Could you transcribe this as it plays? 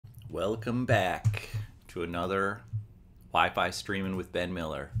Welcome back to another Wi-Fi Streaming with Ben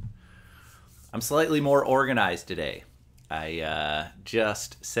Miller. I'm slightly more organized today. I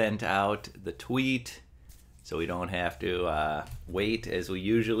just sent out the tweet so we don't have to wait as we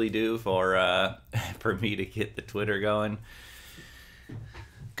usually do for me to get the Twitter going.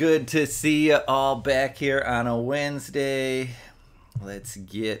 Good to see you all back here on a Wednesday. Let's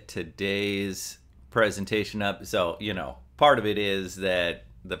get today's presentation up. So, part of it is that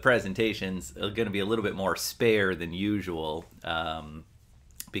the presentations are going to be a little bit more spare than usual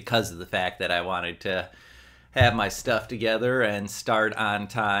because of the fact that I wanted to have my stuff together and start on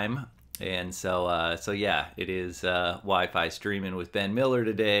time. And so yeah, it is Wi-Fi Streaming with Ben Miller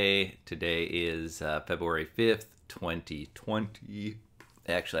today. Today is February 5th, 2020.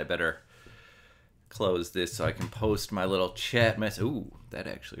 Actually, I better close this so I can post my little chat message. Ooh, that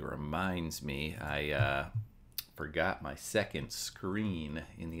actually reminds me. I forgot my second screen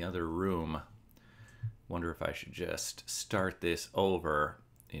in the other room. Wonder if I should just start this over.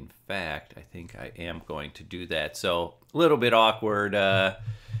 In fact, I think I am going to do that. So a little bit awkward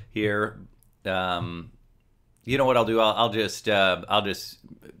here. You know what I'll do? I'll just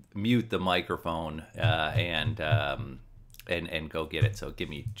mute the microphone and go get it. So give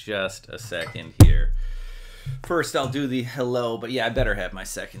me just a second here. First, I'll do the hello, but yeah, I better have my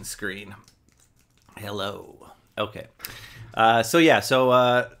second screen. Hello. Okay.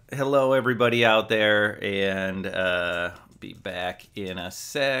 Hello everybody out there, and be back in a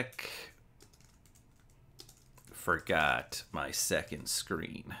sec. Forgot my second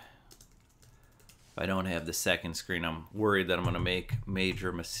screen. If I don't have the second screen, I'm worried that I'm going to make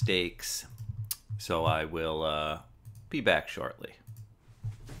major mistakes. So I will be back shortly.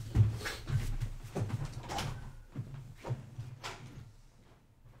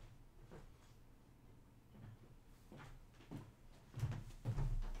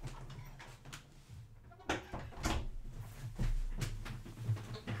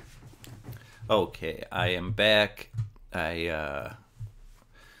 Okay, I am back. I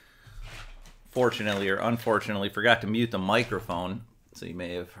fortunately or unfortunately forgot to mute the microphone, so you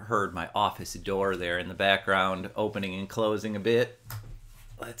may have heard my office door there in the background opening and closing a bit.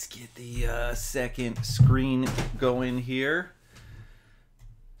 Let's get the second screen going here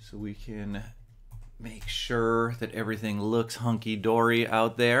so we can make sure that everything looks hunky-dory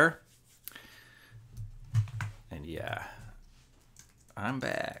out there. And yeah, I'm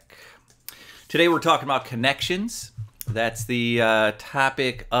back. Today we're talking about connections. That's the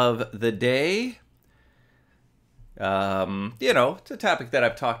topic of the day. It's a topic that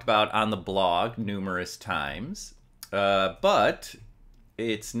I've talked about on the blog numerous times, but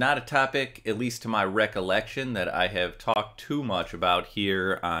it's not a topic, at least to my recollection, that I have talked too much about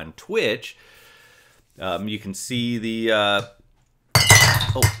here on Twitch. You can see the...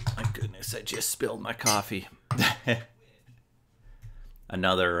 oh, my goodness, I just spilled my coffee.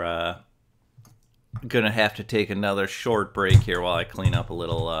 Gonna have to take another short break here while I clean up a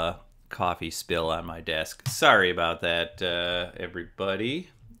little coffee spill on my desk. Sorry about that, everybody.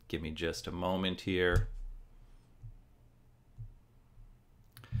 Give me just a moment here.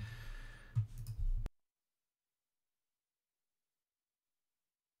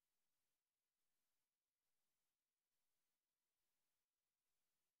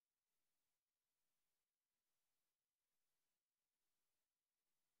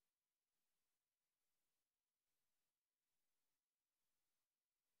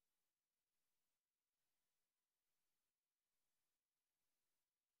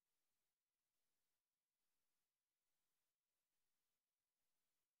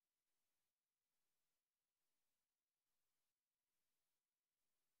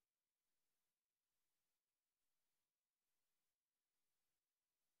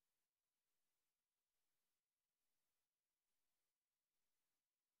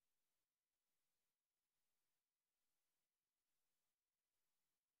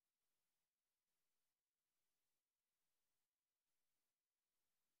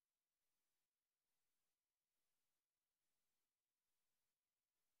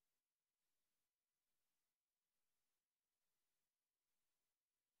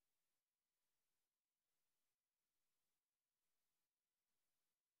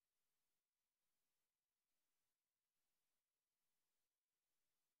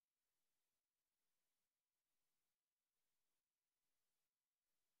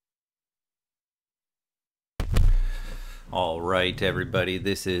 All right, everybody,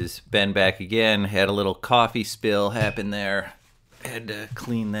 this is Ben back again. Had a little coffee spill happen there. Had to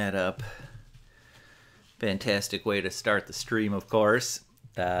clean that up. Fantastic way to start the stream, of course.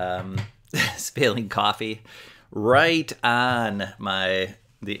 Spilling coffee right on my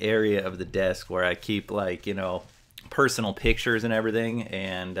the area of the desk where I keep, like, you know, personal pictures and everything.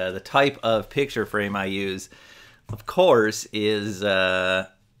 And the type of picture frame I use, of course, is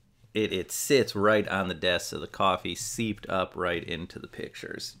it sits right on the desk, so the coffee seeped up right into the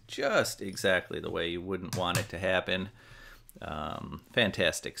pictures, just exactly the way you wouldn't want it to happen.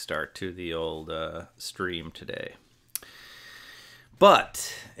 Fantastic start to the old stream today.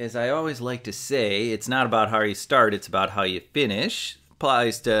 But, as I always like to say, it's not about how you start, it's about how you finish.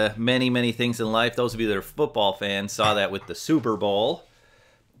 Applies to many, many things in life. Those of you that are football fans saw that with the Super Bowl.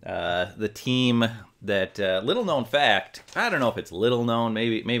 The team that, little known fact, I don't know if it's little known,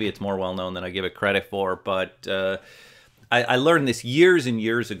 maybe it's more well known than I give it credit for, but I learned this years and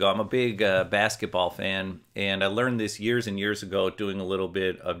years ago. I'm a big basketball fan, and I learned this years and years ago doing a little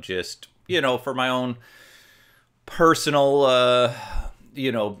bit of just, you know, for my own personal,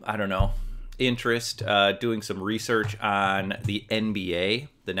 you know, I don't know, interest, doing some research on the NBA,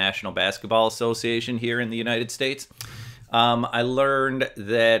 the National Basketball Association here in the United States. I learned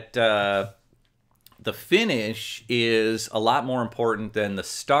that the finish is a lot more important than the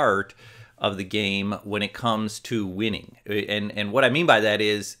start of the game when it comes to winning. And what I mean by that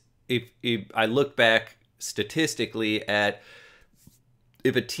is, if I look back statistically at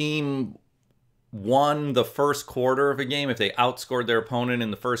if a team won the first quarter of a game, if they outscored their opponent in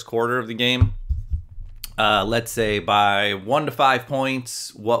the first quarter of the game, let's say by 1 to 5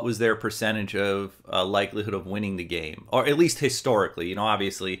 points, what was their percentage of likelihood of winning the game? Or at least historically. You know,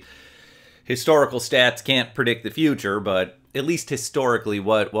 obviously, historical stats can't predict the future, but at least historically,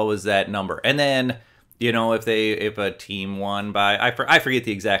 what was that number? And then, you know, if a team won by, I forget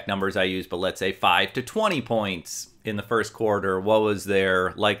the exact numbers I use, but let's say 5 to 20 points in the first quarter, what was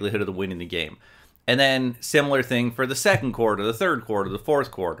their likelihood of winning the game? And then similar thing for the second quarter, the third quarter, the fourth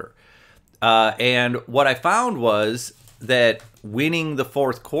quarter. And what I found was that winning the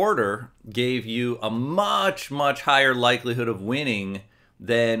fourth quarter gave you a much, much higher likelihood of winning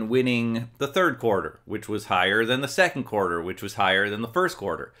than winning the third quarter, which was higher than the second quarter, which was higher than the first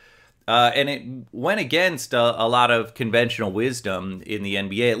quarter. And it went against a lot of conventional wisdom in the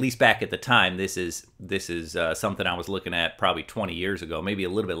NBA, at least back at the time. This is something I was looking at probably 20 years ago, maybe a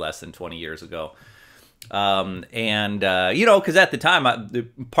little bit less than 20 years ago. You know, because at the time,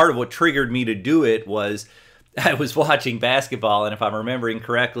 part of what triggered me to do it was I was watching basketball, and if I'm remembering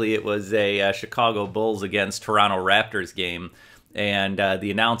correctly, it was a Chicago Bulls against Toronto Raptors game, and the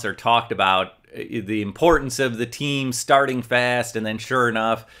announcer talked about the importance of the team starting fast, and then sure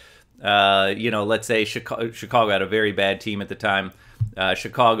enough, you know, let's say Chicago had a very bad team at the time.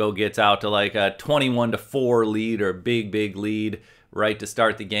 Chicago gets out to like a 21-4 lead, or a big lead, right to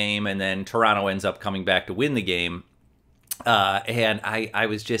start the game, and then Toronto ends up coming back to win the game. And I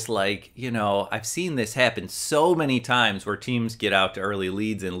was just like, you know, I've seen this happen so many times where teams get out to early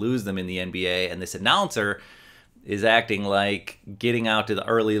leads and lose them in the NBA, and this announcer is acting like getting out to the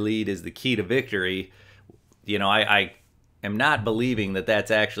early lead is the key to victory. You know, I am not believing that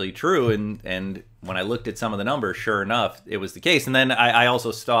that's actually true, and when I looked at some of the numbers, sure enough, it was the case. And then I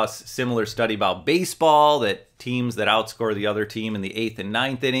also saw a similar study about baseball, that teams that outscore the other team in the 8th and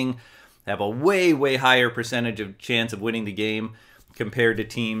 9th inning have a way higher percentage of chance of winning the game compared to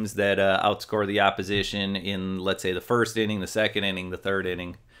teams that outscore the opposition in, let's say, the first inning, the second inning, the third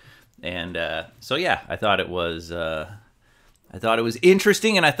inning. And so yeah, I thought it was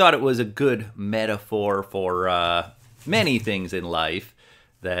interesting, and I thought it was a good metaphor for many things in life,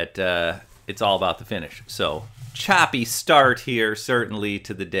 that it's all about the finish. So choppy start here, certainly,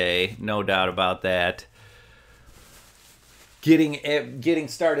 to the day, no doubt about that. Getting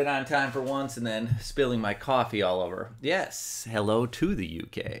started on time for once, and then spilling my coffee all over. Yes, hello to the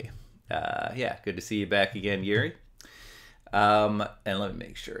UK. Yeah, good to see you back again, Yuri. And let me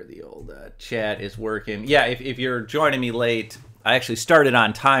make sure the old chat is working. Yeah, if you're joining me late, I actually started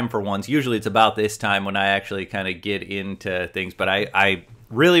on time for once. Usually it's about this time when I actually kind of get into things, but I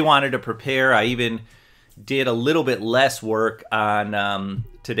really wanted to prepare. I even did a little bit less work on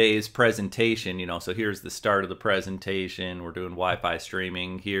today's presentation, you know. So here's the start of the presentation. We're doing Wi-Fi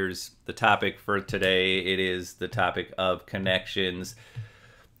streaming. Here's the topic for today. It is the topic of connections.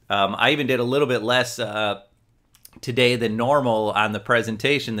 I even did a little bit less today than normal on the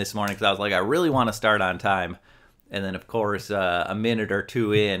presentation this morning, because I was like, I really want to start on time. And then, of course, a minute or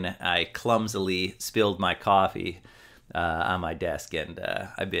two in, I clumsily spilled my coffee on my desk, and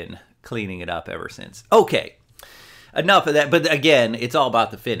I've been cleaning it up ever since. Okay, enough of that. But again, it's all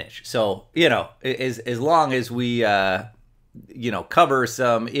about the finish. So, you know, as long as we, you know, cover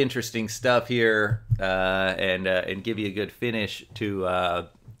some interesting stuff here and give you a good finish to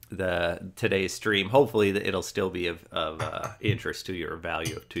today's stream. Hopefully it'll still be of interest to you or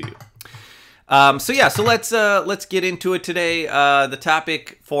value to you. So let's get into it today. The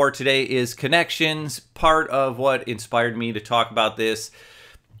topic for today is connections. Part of what inspired me to talk about this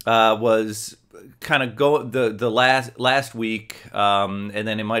was kind of the last week, and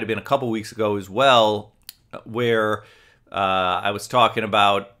then it might have been a couple weeks ago as well, where I was talking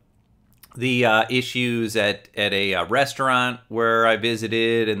about the issues at a restaurant where I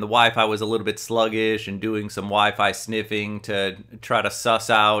visited, and the Wi-Fi was a little bit sluggish, and doing some Wi-Fi sniffing to try to suss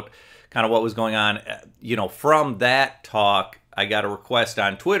out kind of what was going on. From that talk, I got a request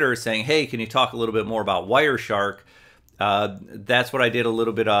on Twitter saying, hey, can you talk a little bit more about Wireshark? That's what I did a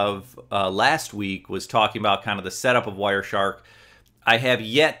little bit of last week, was talking about kind of the setup of Wireshark. I have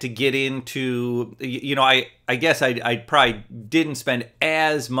yet to get into, I guess I probably didn't spend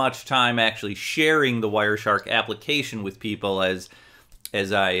as much time actually sharing the Wireshark application with people as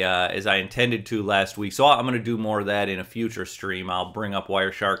I intended to last week. So I'm going to do more of that in a future stream. I'll bring up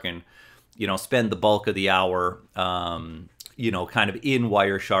Wireshark and, spend the bulk of the hour, kind of in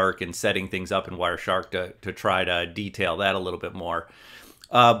Wireshark and setting things up in Wireshark to try to detail that a little bit more.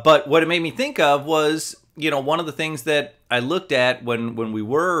 But what it made me think of was, one of the things that I looked at when we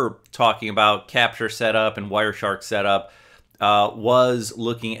were talking about capture setup and Wireshark setup was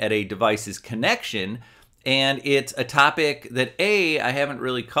looking at a device's connection. And it's a topic that A, I haven't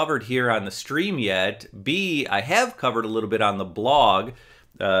really covered here on the stream yet. B, I have covered a little bit on the blog.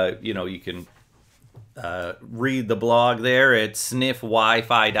 You can read the blog there at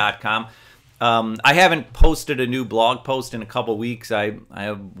sniffwifi.com. I haven't posted a new blog post in a couple weeks. I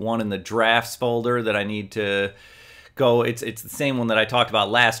have one in the drafts folder that I need to go. It's the same one that I talked about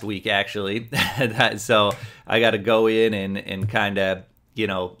last week, actually. So I got to go in and kind of,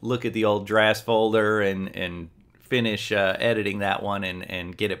 look at the old drafts folder and finish editing that one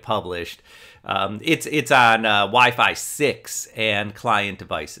and get it published. It's on Wi-Fi 6 and client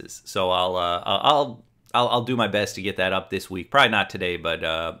devices. So I'll do my best to get that up this week. Probably not today, but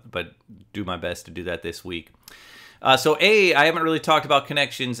do my best to do that this week. So A, I haven't really talked about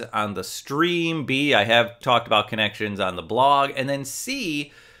connections on the stream. B, I have talked about connections on the blog. And then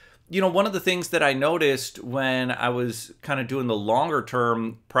C, one of the things that I noticed when I was kind of doing the longer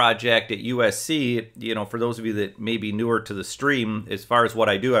term project at USC, for those of you that may be newer to the stream, as far as what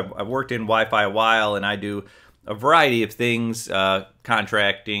I do, I've worked in Wi-Fi a while, and I do a variety of things,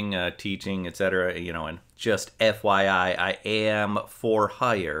 contracting, teaching, etc. And just FYI, I am for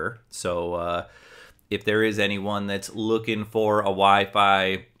hire. So if there is anyone that's looking for a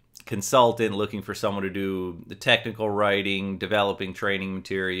Wi-Fi consultant, looking for someone to do the technical writing, developing training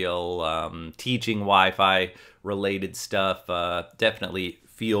material, teaching Wi-Fi related stuff, definitely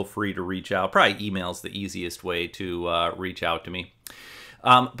feel free to reach out. Probably email's the easiest way to reach out to me.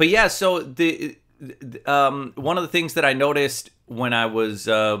 But yeah, so one of the things that I noticed when I was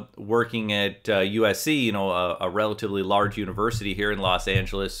working at USC, a relatively large university here in Los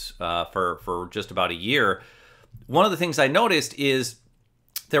Angeles for just about a year, one of the things I noticed is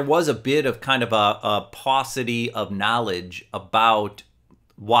there was a bit of kind of a paucity of knowledge about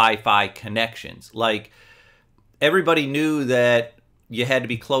Wi-Fi connections. Like, everybody knew that you had to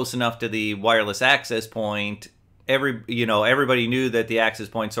be close enough to the wireless access point. Everybody knew that the access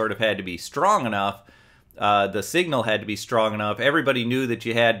point sort of had to be strong enough. The signal had to be strong enough. Everybody knew that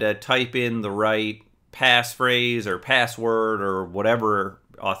you had to type in the right passphrase or password or whatever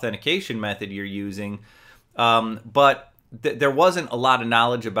authentication method you're using. But there wasn't a lot of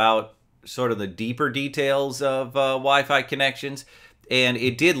knowledge about sort of the deeper details of Wi-Fi connections. And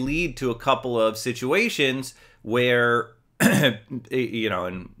it did lead to a couple of situations where,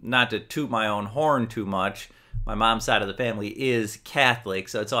 and not to toot my own horn too much, my mom's side of the family is Catholic,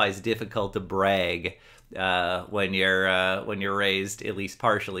 so it's always difficult to brag when you're raised at least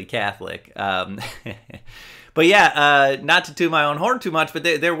partially Catholic. But yeah, not to toot my own horn too much, but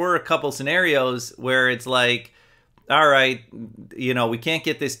there were a couple scenarios where it's like, all right, we can't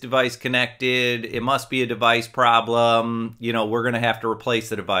get this device connected. It must be a device problem. We're going to have to replace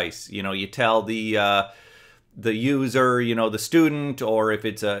the device. You tell the user, the student, or if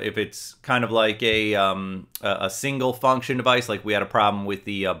it's kind of like a single function device, like we had a problem with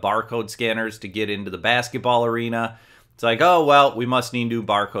the barcode scanners to get into the basketball arena. It's like, oh, well, we must need new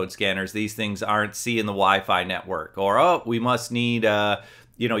barcode scanners. These things aren't seeing the Wi-Fi network. Or, oh, we must need,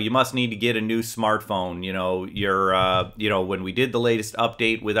 you must need to get a new smartphone. When we did the latest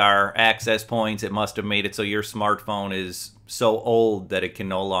update with our access points, it must have made it so your smartphone is so old that it can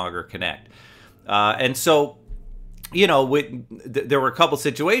no longer connect. And so, there were a couple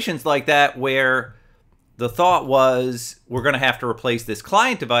situations like that where the thought was we're going to have to replace this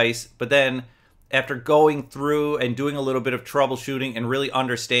client device, but then after going through and doing a little bit of troubleshooting and really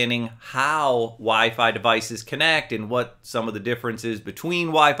understanding how Wi-Fi devices connect and what some of the differences between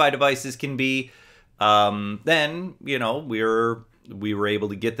Wi-Fi devices can be, then, you know, we were able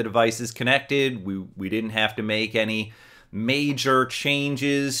to get the devices connected. We didn't have to make any major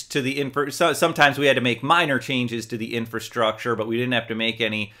changes to the sometimes we had to make minor changes to the infrastructure, but we didn't have to make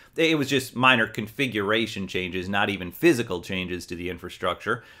any. It was just minor configuration changes, not even physical changes to the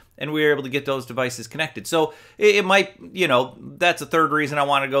infrastructure, and we were able to get those devices connected. So it might, you know, that's a third reason I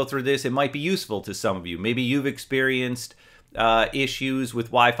want to go through this. It might be useful to some of you. Maybe you've experienced issues with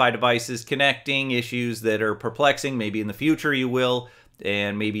Wi-Fi devices connecting, issues that are perplexing. Maybe in the future you will.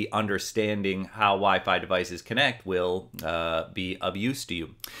 And maybe understanding how Wi-Fi devices connect will be of use to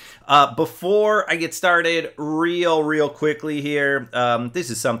you. Before I get started, real quickly here,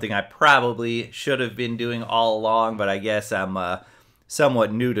 this is something I probably should have been doing all along, but I guess I'm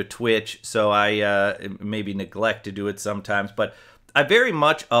somewhat new to Twitch, so I maybe neglect to do it sometimes. But I very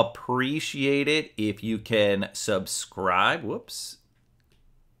much appreciate it if you can subscribe. Whoops.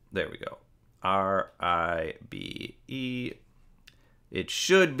 There we go. RIBE. It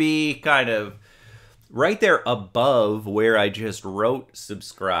should be kind of right there above where I just wrote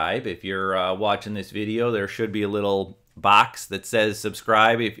subscribe. If you're watching this video, there should be a little box that says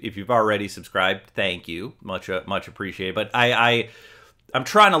subscribe. If you've already subscribed, thank you. Much appreciated. But I'm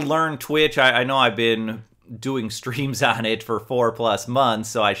trying to learn Twitch. I know I've been doing streams on it for 4+ months,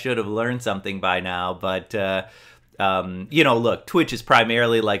 so I should have learned something by now. But, you know, look, Twitch is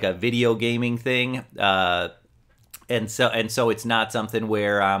primarily like a video gaming thing. And so it's not something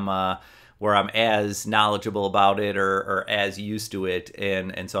where I'm as knowledgeable about it or as used to it,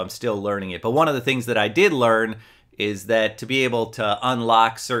 and so I'm still learning it. But one of the things that I did learn is that to be able to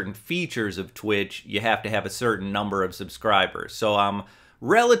unlock certain features of Twitch, you have to have a certain number of subscribers. So I'm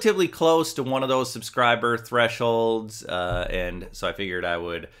relatively close to one of those subscriber thresholds, and so I figured I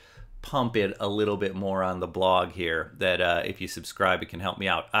would pump it a little bit more on the blog here, that if you subscribe, it can help me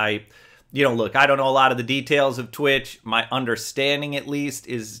out. You know, look, I don't know a lot of the details of Twitch. My understanding, at least,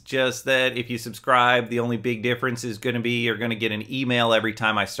 is just that if you subscribe, the only big difference is going to be you're going to get an email every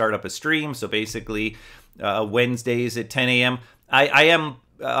time I start up a stream. So basically, Wednesdays at 10 a.m. I am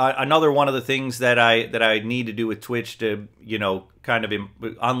another one of the things that I need to do with Twitch to, you know, kind of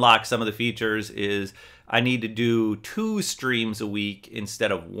unlock some of the features is I need to do 2 streams a week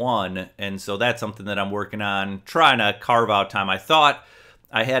instead of 1. And so that's something that I'm working on, trying to carve out time. I thought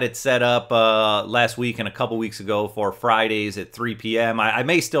I had it set up last week and a couple weeks ago for Fridays at 3 p.m. I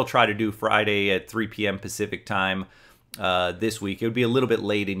may still try to do Friday at 3 p.m. Pacific time this week. It would be a little bit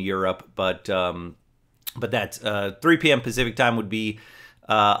late in Europe, but that's 3 p.m. Pacific time would be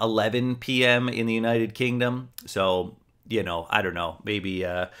 11 p.m. in the United Kingdom. So, you know, I don't know, maybe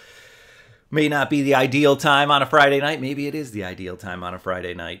may not be the ideal time on a Friday night. Maybe it is the ideal time on a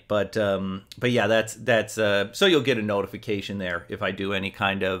Friday night. But yeah, that's so you'll get a notification there if I do any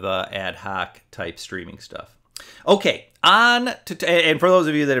kind of ad hoc type streaming stuff. Okay, and for those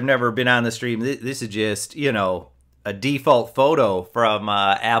of you that have never been on the stream, this is just, you know, a default photo from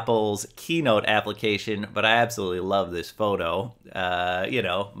Apple's Keynote application, but I absolutely love this photo. You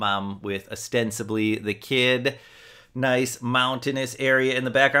know, mom with ostensibly the kid, nice mountainous area in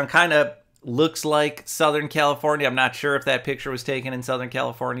the background, kind of looks like Southern California. I'm not sure if that picture was taken in Southern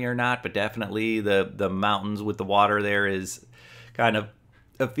California or not, but definitely the mountains with the water there is kind of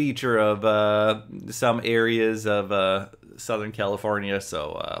a feature of some areas of Southern California.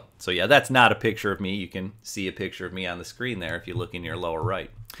 So yeah, that's not a picture of me. You can see a picture of me on the screen there if you look in your lower right.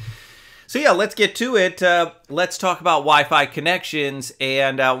 So yeah, let's get to it. Let's talk about Wi-Fi connections,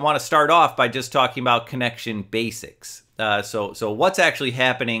 and I want to start off by just talking about connection basics. So what's actually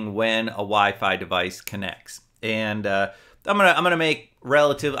happening when a Wi-Fi device connects? And I'm gonna make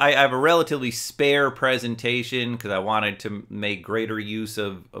I have a relatively spare presentation because I wanted to make greater use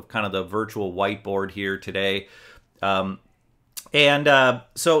of kind of the virtual whiteboard here today. So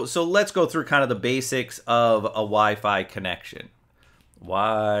let's go through kind of the basics of a Wi-Fi connection.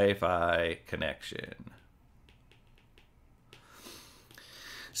 Wi-Fi connection.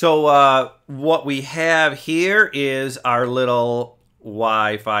 So what we have here is our little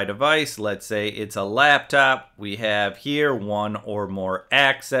Wi-Fi device. Let's say it's a laptop. We have here 1 or more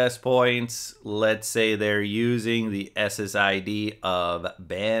access points. Let's say they're using the SSID of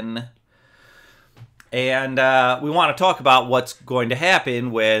Ben. And we want to talk about what's going to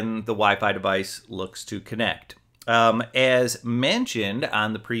happen when the Wi-Fi device looks to connect. As mentioned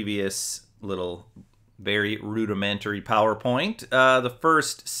on the previous little Very rudimentary PowerPoint. The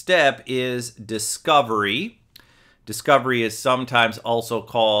first step is discovery. Discovery is sometimes also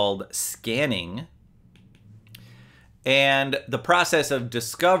called scanning. And the process of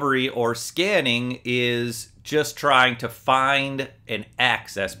discovery or scanning is just trying to find an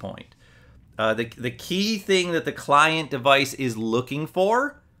access point. The key thing that the client device is looking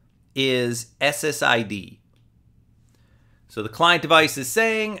for is SSID. So the client device is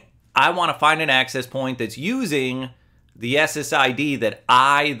saying, I want to find an access point that's using the SSID that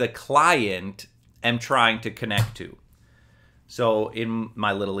I, the client, am trying to connect to. So in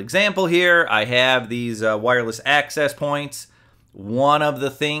my little example here, I have these wireless access points. One of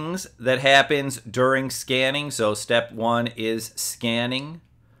the things that happens during scanning, so step 1 is scanning.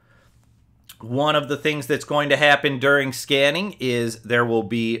 One of the things that's going to happen during scanning is there will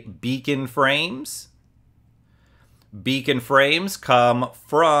be beacon frames. Beacon frames come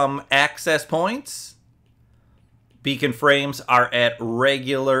from access points. Beacon frames are at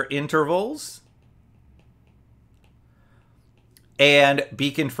regular intervals. And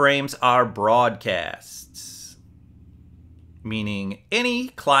beacon frames are broadcasts, meaning any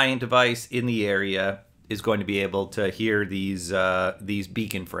client device in the area is going to be able to hear these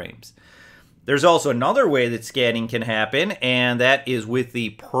beacon frames. There's also another way that scanning can happen, and that is with the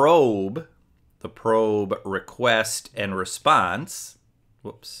probe request and response.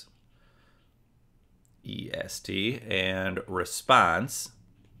 Whoops. EST and response.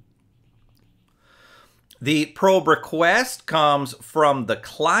 The probe request comes from the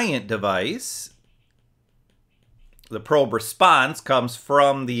client device. The probe response comes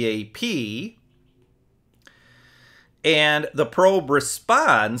from the AP. And the probe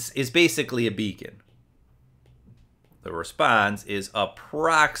response is basically a beacon. The response is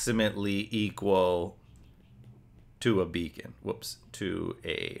approximately equal to a beacon. Whoops, to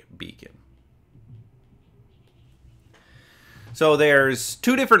a beacon. So there's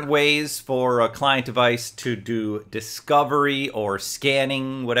two different ways for a client device to do discovery or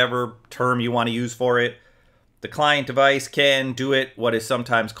scanning, whatever term you want to use for it. The client device can do it what is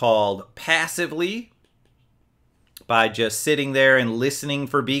sometimes called passively, by just sitting there and listening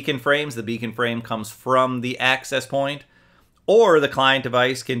for beacon frames. The beacon frame comes from the access point. Or the client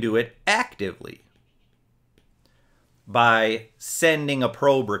device can do it actively, by sending a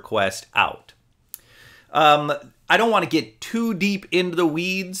probe request out. I don't want to get too deep into the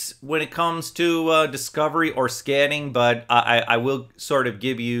weeds when it comes to discovery or scanning, but I will sort of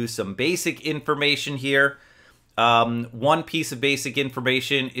give you some basic information here. One piece of basic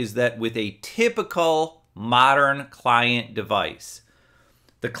information is that with a typical modern client device,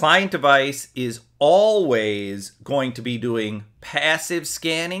 the client device is always going to be doing passive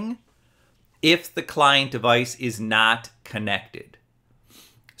scanning if the client device is not connected.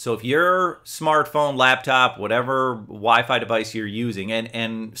 So if your smartphone, laptop, whatever Wi-Fi device you're using,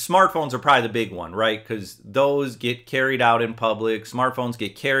 and smartphones are probably the big one, right? Because those get carried out in public. Smartphones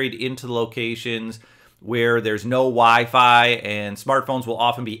get carried into locations where there's no Wi-Fi, and smartphones will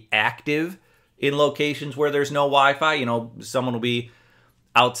often be active in locations where there's no Wi-Fi. You know, someone will be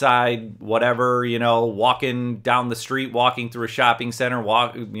outside, whatever, you know, walking down the street, walking through a shopping center,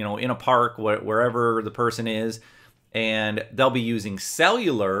 in a park, wherever the person is, and they'll be using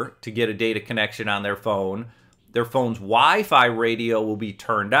cellular to get a data connection on their phone. Their phone's Wi-Fi radio will be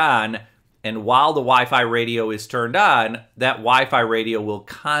turned on, and while the Wi-Fi radio is turned on, that Wi-Fi radio will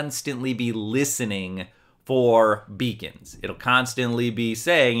constantly be listening for beacons. It'll constantly be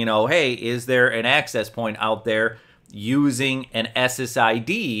saying, you know, hey, is there an access point out there using an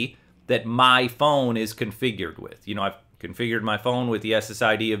SSID that my phone is configured with? You know, I've configured my phone with the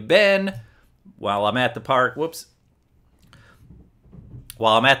SSID of Ben while I'm at the park. Whoops.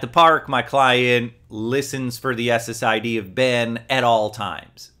 While I'm at the park, my client listens for the SSID of Ben at all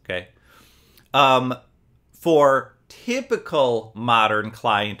times, okay? For typical modern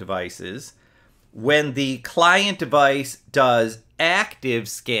client devices, when the client device does active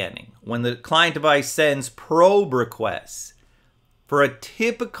scanning, when the client device sends probe requests, for a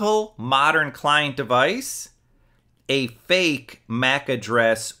typical modern client device, a fake MAC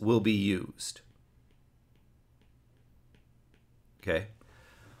address will be used. Okay?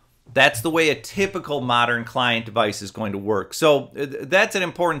 That's the way a typical modern client device is going to work. So that's an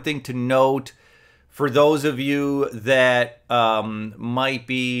important thing to note for those of you that might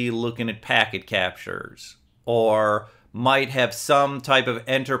be looking at packet captures or might have some type of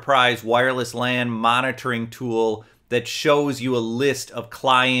enterprise wireless LAN monitoring tool that shows you a list of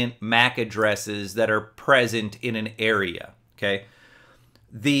client MAC addresses that are present in an area, okay?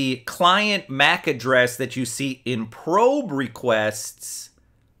 The client MAC address that you see in probe requests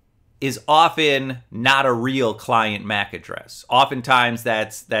is often not a real client MAC address. Oftentimes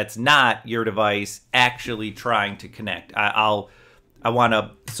that's not your device actually trying to connect. I want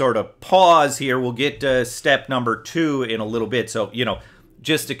to sort of pause here. We'll get to step number 2 in a little bit. So,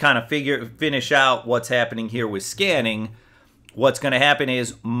 just to kind of finish out what's happening here with scanning, what's going to happen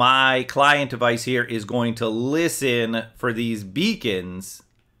is my client device here is going to listen for these beacons.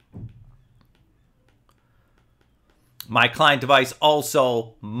 My client device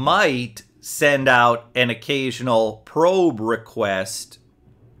also might send out an occasional probe request.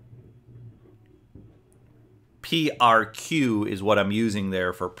 PRQ is what I'm using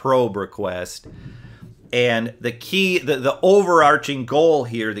there for probe request. And the key, the overarching goal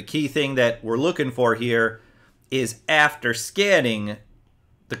here, the key thing that we're looking for here is after scanning,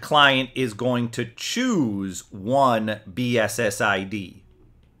 the client is going to choose one BSSID.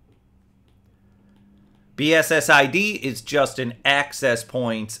 BSSID is just an access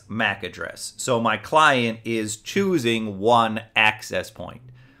point's MAC address. So my client is choosing one access point.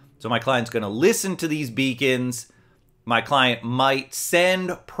 So my client's going to listen to these beacons. My client might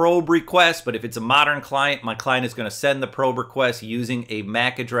send probe requests, but if it's a modern client, my client is going to send the probe request using a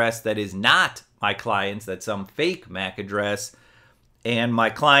MAC address that is not my client's, that's some fake MAC address. And my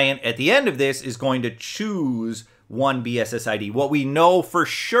client at the end of this is going to choose one BSSID. What we know for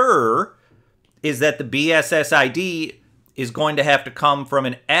sure is that the BSSID is going to have to come from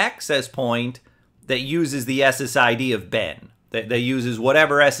an access point that uses the SSID of Ben, that uses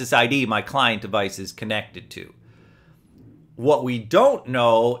whatever SSID my client device is connected to. What we don't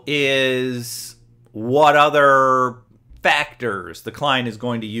know is what other factors the client is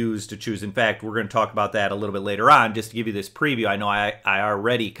going to use to choose. In fact, we're going to talk about that a little bit later on, just to give you this preview. I know I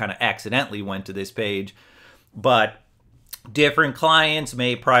already kind of accidentally went to this page, but different clients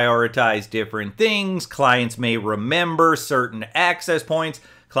may prioritize different things. Clients may remember certain access points.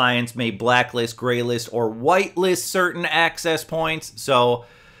 Clients may blacklist, graylist, or whitelist certain access points. So,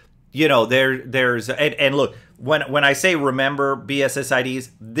 and look, when I say remember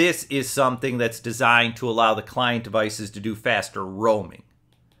BSSIDs, this is something that's designed to allow the client devices to do faster roaming.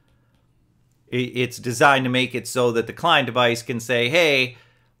 It's designed to make it so that the client device can say, hey,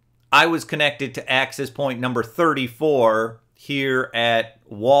 I was connected to access point number 34 here at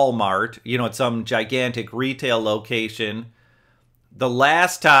Walmart, at some gigantic retail location. The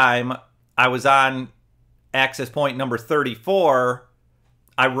last time I was on access point number 34,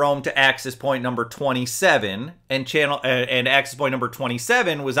 I roamed to access point number 27, and access point number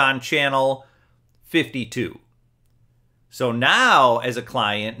 27 was on channel 52. So now, as a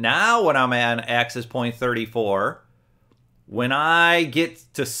client, now when I'm on access point 34, when I get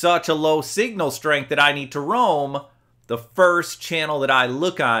to such a low signal strength that I need to roam, the first channel that I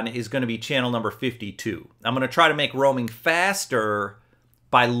look on is going to be channel number 52. I'm going to try to make roaming faster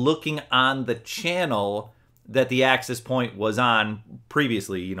by looking on the channel that the access point was on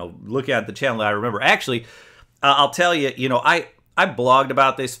previously, looking at the channel that I remember. Actually, I'll tell you, I blogged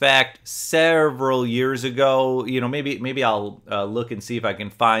about this fact several years ago. Maybe I'll look and see if I can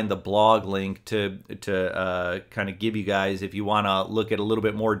find the blog link to kind of give you guys, if you want to look at a little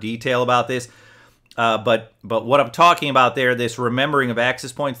bit more detail about this. But what I'm talking about there, this remembering of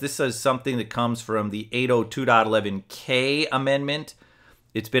access points, this is something that comes from the 802.11k amendment.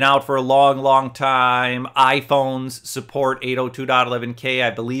 It's been out for a long, long time. iPhones support 802.11k. I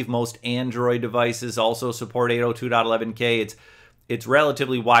believe most Android devices also support 802.11k. It's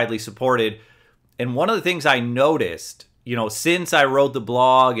relatively widely supported. And one of the things I noticed, since I wrote the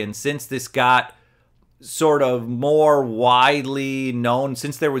blog and since this got sort of more widely known,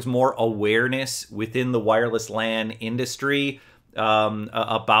 since there was more awareness within the wireless LAN industry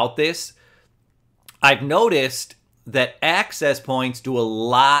about this, I've noticed that access points do a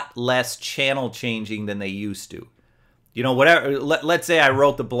lot less channel changing than they used to. Let's say I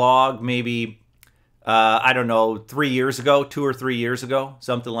wrote the blog maybe, I don't know, 3 years ago, 2 or 3 years ago,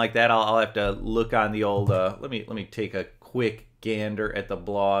 something like that. I'll have to look on the old, let me take a quick gander at the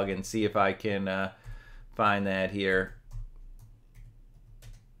blog and see if I can find that here.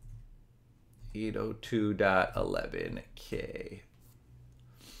 802.11k.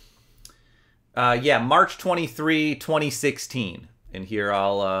 Yeah, March 23, 2016. And here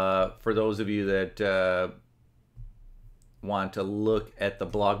I'll, for those of you that want to look at the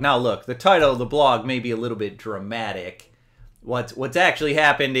blog. Now look, the title of the blog may be a little bit dramatic. What's actually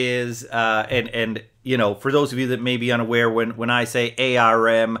happened is, and for those of you that may be unaware, when I say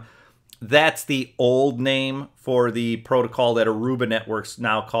ARM, that's the old name for the protocol that Aruba Networks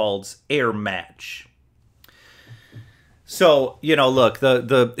now calls AirMatch. So, look,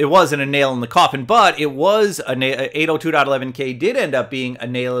 it wasn't a nail in the coffin, but it was 802.11k did end up being a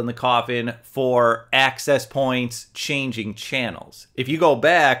nail in the coffin for access points changing channels. If you go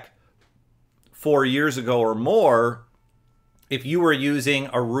back 4 years ago or more, if you were using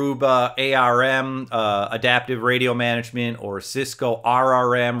Aruba ARM, Adaptive Radio Management, or Cisco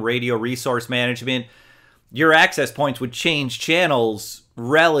RRM, Radio Resource Management, your access points would change channels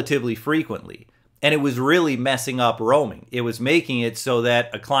relatively frequently. And it was really messing up roaming. It was making it so that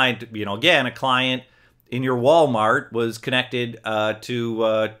a client, again, a client in your Walmart was connected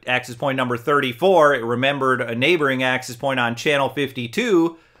to access point number 34. It remembered a neighboring access point on channel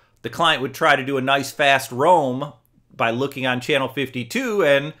 52. The client would try to do a nice fast roam by looking on channel 52,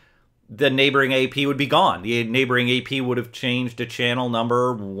 and the neighboring AP would be gone. The neighboring AP would have changed to channel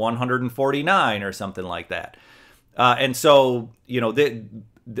number 149 or something like that. And so,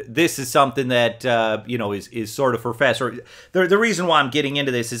 this is something that, is sort of for faster. The reason why I'm getting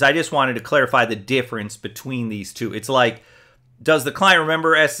into this is I just wanted to clarify the difference between these two. It's like, does the client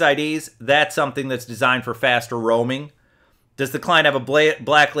remember SSIDs? That's something that's designed for faster roaming. Does the client have a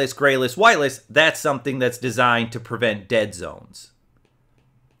blacklist, graylist, whitelist? That's something that's designed to prevent dead zones.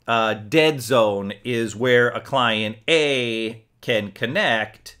 Dead zone is where a client A can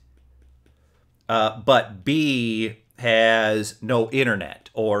connect, but B has no internet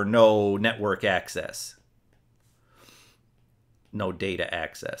or no network access, no data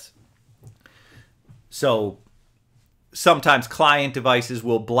access. So sometimes client devices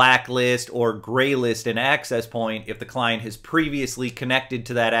will blacklist or graylist an access point if the client has previously connected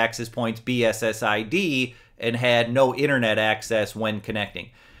to that access point's BSSID and had no internet access when connecting.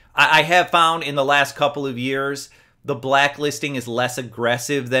 I have found in the last couple of years, the blacklisting is less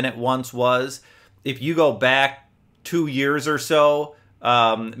aggressive than it once was. If you go back 2 years or so,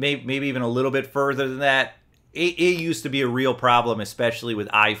 maybe even a little bit further than that, it used to be a real problem, especially with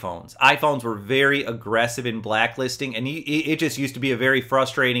iPhones. iPhones were very aggressive in blacklisting, and it just used to be a very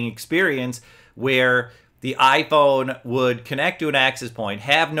frustrating experience where the iPhone would connect to an access point,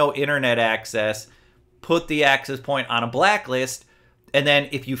 have no internet access, put the access point on a blacklist, and then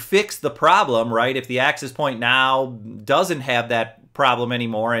if you fix the problem, right, if the access point now doesn't have that problem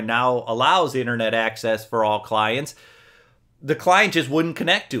anymore and now allows internet access for all clients, the client just wouldn't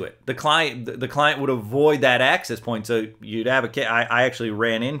connect to it. The client would avoid that access point. So you'd have I actually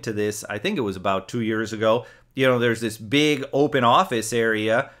ran into this, I think it was about 2 years ago. There's this big open office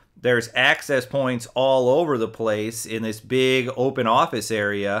area. There's access points all over the place in this big open office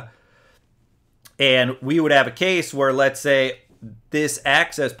area. And we would have a case where, let's say, this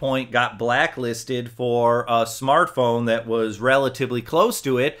access point got blacklisted for a smartphone that was relatively close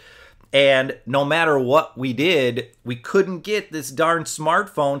to it. And no matter what we did, we couldn't get this darn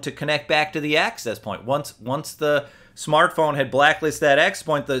smartphone to connect back to the access point. Once the smartphone had blacklisted that access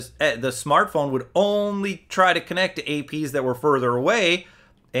point, the smartphone would only try to connect to APs that were further away,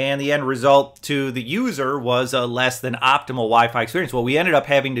 and the end result to the user was a less than optimal Wi-Fi experience. What we ended up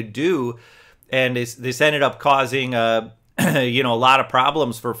having to do, and this ended up causing a lot of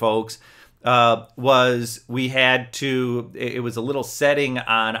problems for folks, was we had to, it was a little setting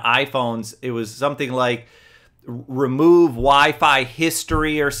on iPhones. It was something like remove Wi-Fi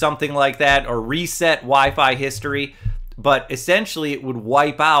history or something like that, or reset Wi-Fi history. But essentially it would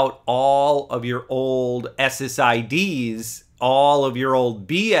wipe out all of your old SSIDs, all of your old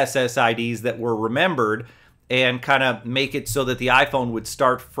BSSIDs that were remembered, and kind of make it so that the iPhone would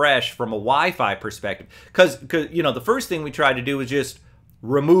start fresh from a Wi-Fi perspective. Because the first thing we tried to do was just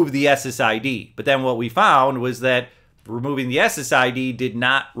remove the SSID. But then what we found was that removing the SSID did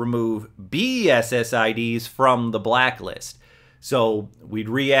not remove BSSIDs from the blacklist. So we'd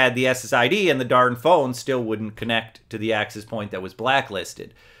re-add the SSID and the darn phone still wouldn't connect to the access point that was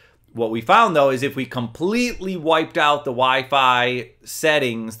blacklisted. What we found, though, is if we completely wiped out the Wi-Fi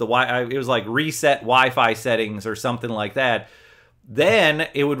settings, it was like reset Wi-Fi settings or something like that, then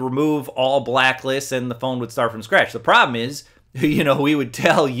it would remove all blacklists and the phone would start from scratch. The problem is, we would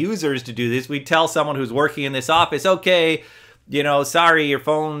tell users to do this. We'd tell someone who's working in this office, okay, sorry, your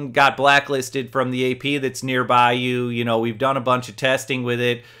phone got blacklisted from the AP that's nearby you. We've done a bunch of testing with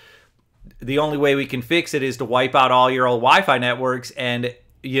it. The only way we can fix it is to wipe out all your old Wi-Fi networks. And,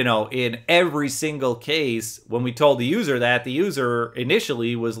 in every single case, when we told the user that, the user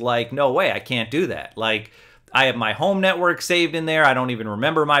initially was like, no way, I can't do that. Like, I have my home network saved in there. I don't even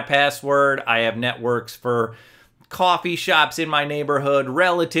remember my password. I have networks for coffee shops in my neighborhood,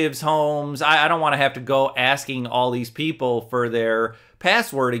 relatives' homes. I don't want to have to go asking all these people for their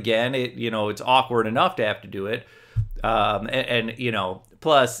password again. It's awkward enough to have to do it.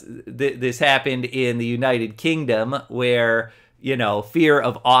 this happened in the United Kingdom, where, you know, fear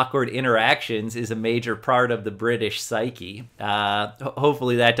of awkward interactions is a major part of the British psyche.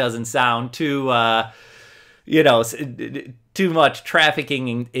 Hopefully that doesn't sound too, you know, too much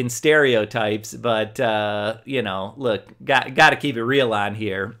trafficking in stereotypes, but, you know, look, got to keep it real on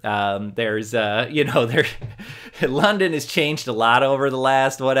here. There's, you know, London has changed a lot over the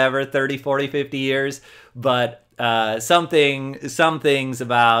last, whatever, 30, 40, 50 years, but some things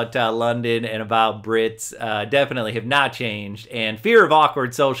about London and about Brits definitely have not changed, and fear of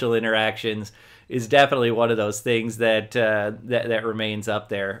awkward social interactions is definitely one of those things that that remains up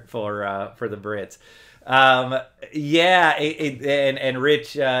there for the Brits. Yeah, and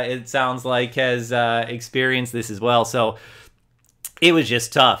Rich, it sounds like, has experienced this as well. So it was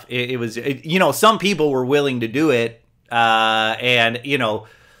just tough. You know, some people were willing to do it, and you know,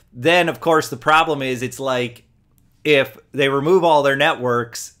 then of course the problem is, it's like, if they remove all their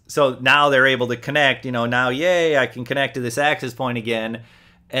networks, so now they're able to connect. You know, now yay, I can connect to this access point again,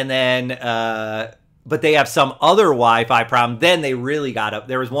 and then but they have some other Wi-Fi problem. Then they really got up.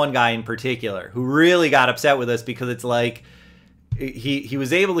 There was one guy in particular who really got upset with us, because it's like he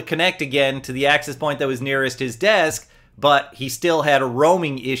was able to connect again to the access point that was nearest his desk, but he still had a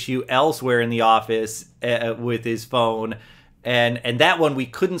roaming issue elsewhere in the office with his phone. And that one we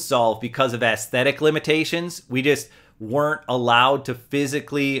couldn't solve because of aesthetic limitations. We just weren't allowed to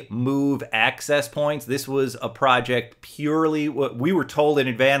physically move access points. This was a project purely, we were told in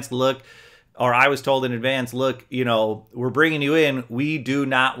advance, look, or I was told in advance, look, you know, we're bringing you in. We do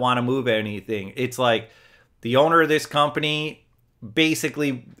not want to move anything. It's like the owner of this company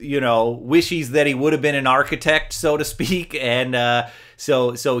basically, you know, wishes that he would have been an architect, so to speak. And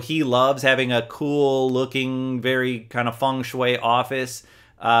so he loves having a cool looking, very kind of feng shui office.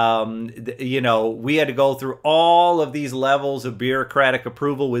 You know, we had to go through all of these levels of bureaucratic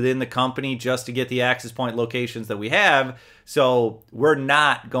approval within the company just to get the access point locations that we have. So we're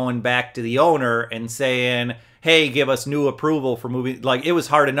not going back to the owner and saying, hey, give us new approval for moving. Like, it was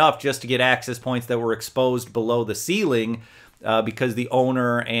hard enough just to get access points that were exposed below the ceiling, because the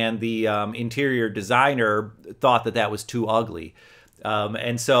owner and the interior designer thought that that was too ugly.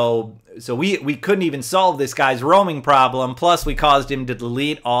 And so we couldn't even solve this guy's roaming problem. Plus, we caused him to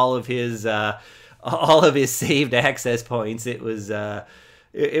delete all of his saved access points. It was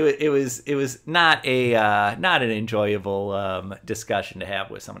not an enjoyable discussion to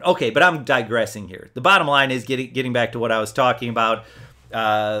have with someone. Okay, but I'm digressing here. The bottom line is getting back to what I was talking about.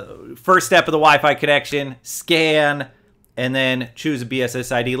 First step of the Wi-Fi connection: scan, and then choose a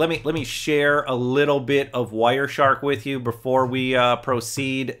BSS ID. Let me share a little bit of Wireshark with you before we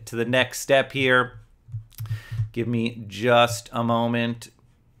proceed to the next step here. Give me just a moment.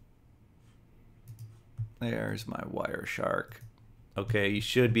 There's my Wireshark. Okay, you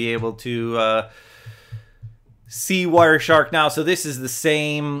should be able to see Wireshark now. So this is the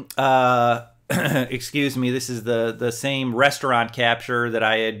same, excuse me, this is the same restaurant capture that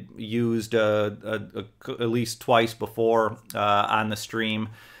I had used at least twice before on the stream.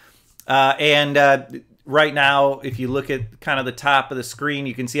 And right now, if you look at kind of the top of the screen,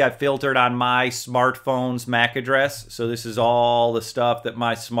 you can see I've filtered on my smartphone's MAC address. So this is all the stuff that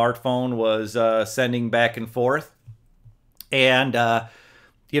my smartphone was sending back and forth. And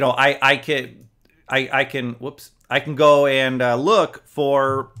you know, I can go and look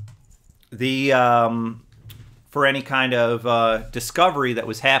for the for any kind of discovery that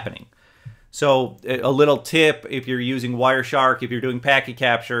was happening. So a little tip, if you're using Wireshark, if you're doing packet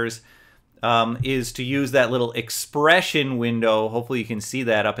captures, is to use that little expression window. Hopefully you can see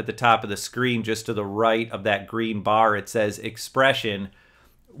that up at the top of the screen, just to the right of that green bar. It says expression.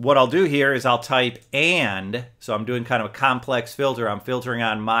 What I'll do here is I'll type and, so I'm doing kind of a complex filter. I'm filtering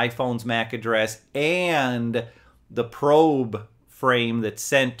on my phone's MAC address and the probe frame that's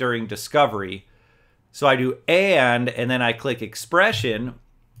sent during discovery. So I do and then I click expression,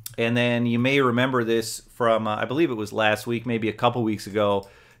 and then you may remember this from, I believe it was last week, maybe a couple weeks ago,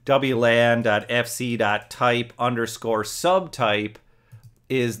 wlan.fc.type_subtype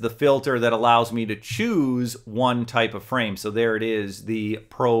is the filter that allows me to choose one type of frame. So there it is, the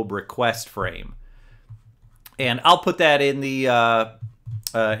probe request frame. And I'll put that in the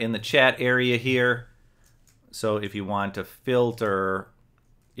chat area here. So if you want to filter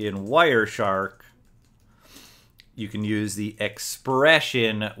in Wireshark, you can use the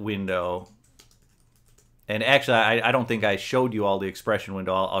expression window. And actually, I don't think I showed you all the expression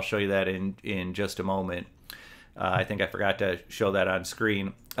window. I'll show you that in just a moment. I think I forgot to show that on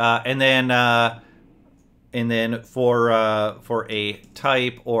screen. And then for a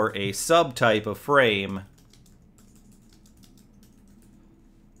type or a subtype of frame,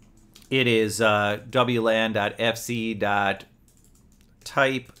 it is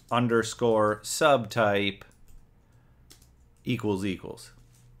wlan.fc.type_subtype equals.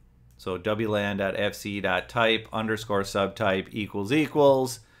 So wlan.fc.type_subtype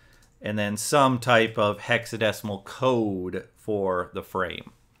equals, and then some type of hexadecimal code for the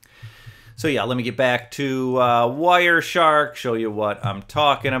frame. So yeah, let me get back to Wireshark, show you what I'm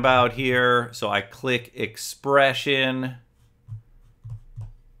talking about here. So I click expression.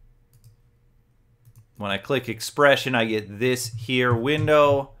 When I click expression, I get this here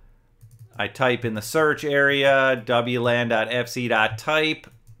window. I type in the search area, wlan.fc.type.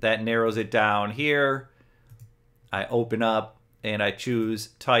 That narrows it down here. I open up and I choose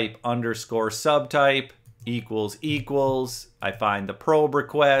type_subtype equals. I find the probe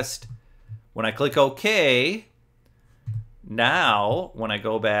request. When I click OK, now when I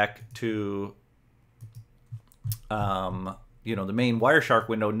go back to the main Wireshark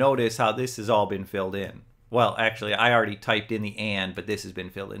window, notice how this has all been filled in. Well, actually, I already typed in the "and," but this has been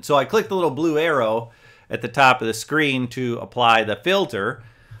filled in. So I click the little blue arrow at the top of the screen to apply the filter,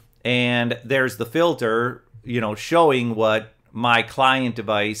 and there's the filter, showing what my client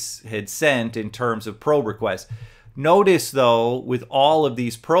device had sent in terms of probe requests. Notice, though, with all of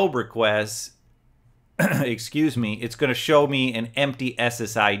these probe requests, excuse me, it's going to show me an empty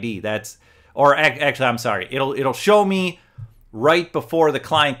SSID. Actually, I'm sorry. It'll show me right before the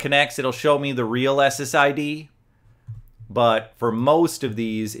client connects. It'll show me the real SSID. But for most of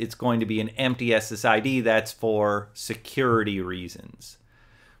these, it's going to be an empty SSID. That's for security reasons.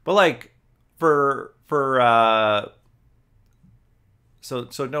 But like so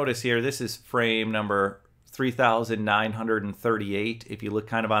notice here, this is frame number 3938. If you look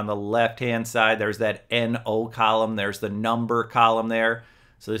kind of on the left-hand side, there's that NO column. There's the number column there.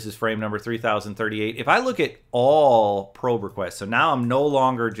 So this is frame number 3038. If I look at all probe requests, so now I'm no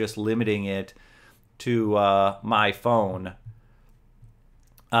longer just limiting it to my phone.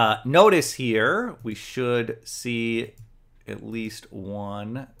 Notice here, we should see at least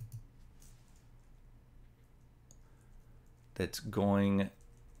one that's going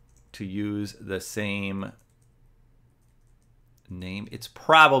to use the same name. It's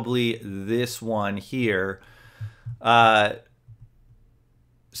probably this one here.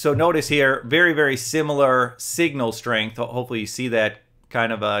 So notice here, very, very similar signal strength. Hopefully you see that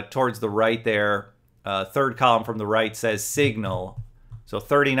kind of towards the right there. Third column from the right says signal. So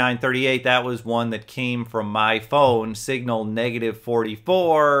 3938, that was one that came from my phone. Signal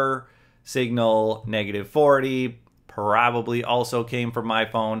 -44, signal -40, probably also came from my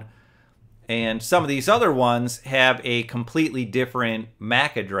phone. And some of these other ones have a completely different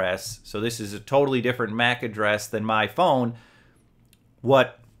MAC address. So this is a totally different MAC address than my phone.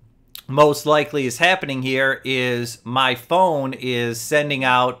 What most likely is happening here is my phone is sending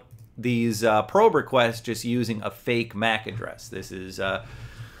out these probe requests just using a fake MAC address. This is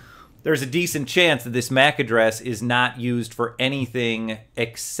there's a decent chance that this MAC address is not used for anything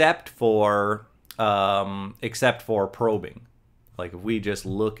except for probing. Like if we just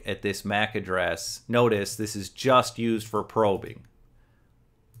look at this MAC address, notice this is just used for probing.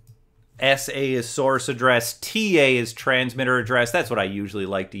 SA is source address, TA is transmitter address. That's what I usually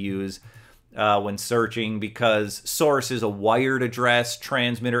like to use when searching, because source is a wired address,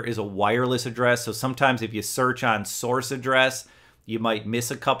 transmitter is a wireless address. So sometimes if you search on source address, you might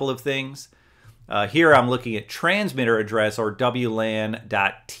miss a couple of things. Here I'm looking at transmitter address, or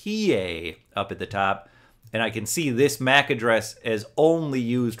WLAN.TA up at the top, and I can see this MAC address is only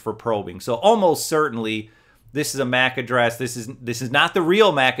used for probing. So almost certainly this is a MAC address. This is not the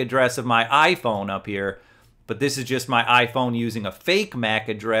real MAC address of my iPhone up here, but this is just my iPhone using a fake MAC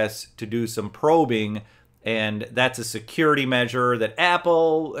address to do some probing, and that's a security measure that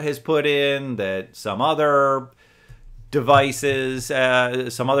Apple has put in, that some other devices,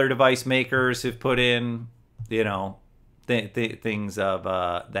 some other device makers have put in, things of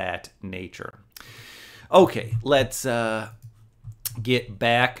that nature. Okay, let's get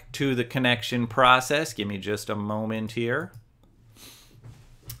back to the connection process. Give me just a moment here.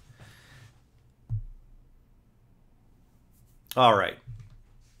 All right.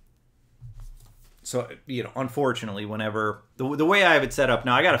 So, unfortunately, whenever the way I have it set up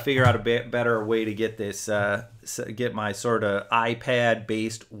now, I got to figure out a better way to get this, get my sort of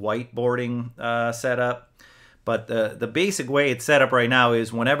iPad-based whiteboarding set up. But the basic way it's set up right now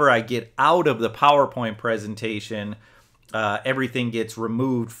is whenever I get out of the PowerPoint presentation, everything gets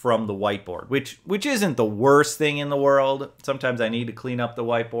removed from the whiteboard, which isn't the worst thing in the world. Sometimes I need to clean up the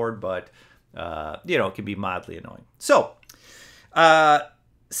whiteboard, but it can be mildly annoying. So,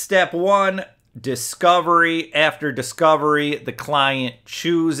 step one, discovery. After discovery, the client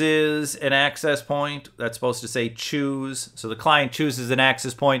chooses an access point. That's supposed to say choose. So the client chooses an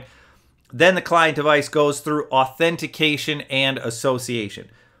access point. Then the client device goes through authentication and association.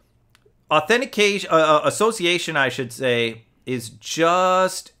 Association, I should say, is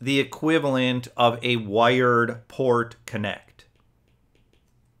just the equivalent of a wired port connect.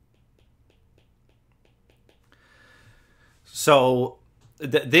 So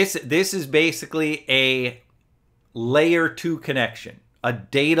this is basically a layer 2 connection, a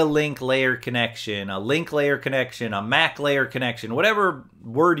data link layer connection, a link layer connection, a MAC layer connection, whatever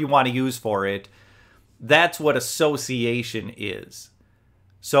word you want to use for it. That's what association is.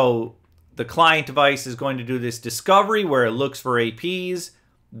 So the client device is going to do this discovery where it looks for APs.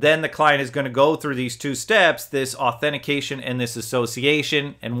 Then the client is going to go through these 2 steps, this authentication and this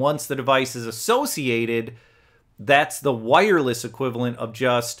association. And once the device is associated, that's the wireless equivalent of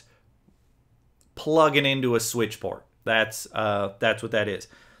just plugging into a switch port. That's what that is.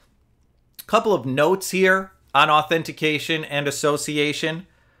 A couple of notes here on authentication and association.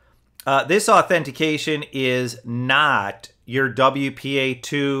 This authentication is not your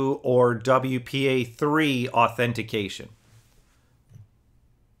WPA2 or WPA3 authentication.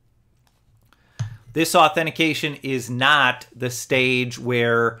 This authentication is not the stage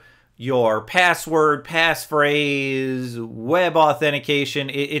where your password, passphrase, web authentication,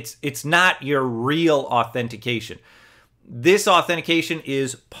 it's not your real authentication. This authentication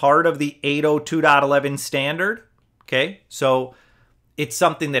is part of the 802.11 standard, okay? So it's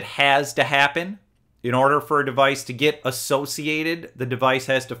something that has to happen. In order for a device to get associated, the device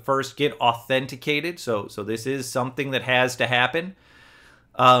has to first get authenticated. So this is something that has to happen.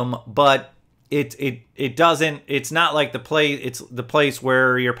 But it doesn't, it's not like it's the place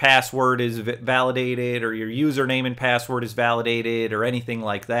where your password is validated or your username and password is validated or anything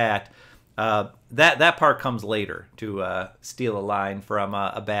like that. That part comes later, to steal a line from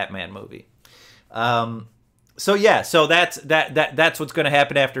a Batman movie. So yeah, so that's what's going to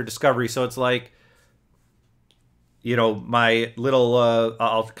happen after discovery. So it's like, you know, my little,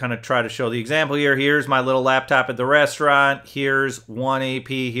 I'll kind of try to show the example here. Here's my little laptop at the restaurant. Here's one AP.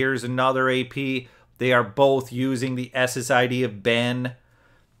 Here's another AP. They are both using the SSID of Ben.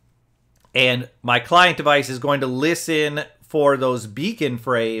 And my client device is going to listen for those beacon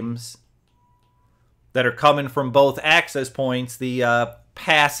frames that are coming from both access points, the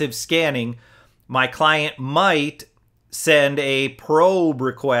passive scanning. My client might send a probe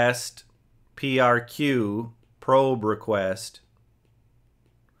request, PRQ, probe request,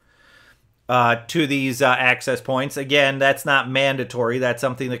 to these access points. Again, that's not mandatory. That's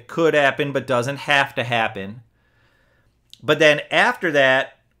something that could happen but doesn't have to happen. But then after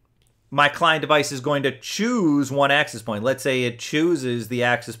that, my client device is going to choose one access point. Let's say it chooses the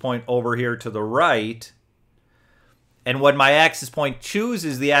access point over here to the right. And when my access point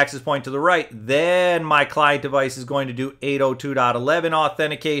chooses the access point to the right, then my client device is going to do 802.11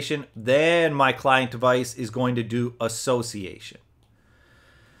 authentication. Then my client device is going to do association.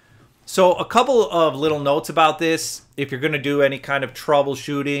 So a couple of little notes about this. If you're going to do any kind of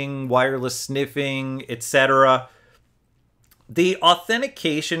troubleshooting, wireless sniffing, etc., the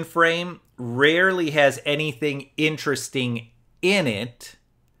authentication frame rarely has anything interesting in it.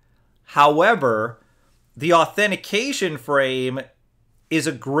 However, the authentication frame is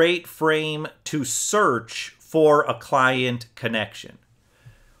a great frame to search for a client connection.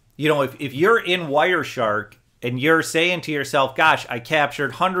 You know, if you're in Wireshark and you're saying to yourself, gosh, I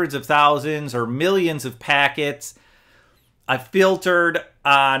captured hundreds of thousands or millions of packets, I've filtered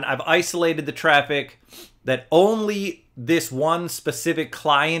on, I've isolated the traffic that only this one specific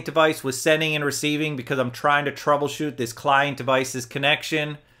client device was sending and receiving because I'm trying to troubleshoot this client device's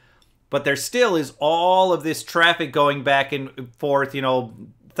connection. But there still is all of this traffic going back and forth, you know,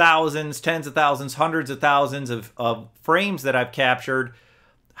 thousands, tens of thousands, hundreds of thousands of frames that I've captured.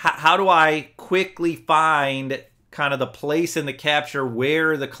 How do I quickly find kind of the place in the capture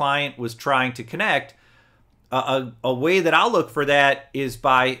where the client was trying to connect? A way that I'll look for that is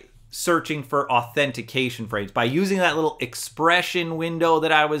by searching for authentication frames. By using that little expression window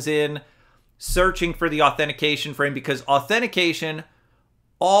that I was in, searching for the authentication frame, because authentication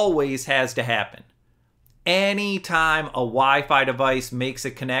always has to happen. Anytime a Wi-Fi device makes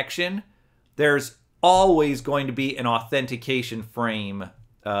a connection, there's always going to be an authentication frame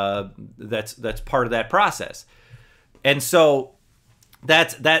that's part of that process. And so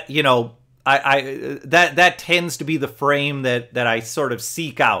that you know, that tends to be the frame that I sort of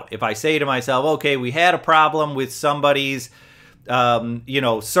seek out. If I say to myself, okay, we had a problem with somebody's you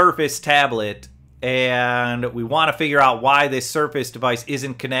know, Surface tablet, and we want to figure out why this Surface device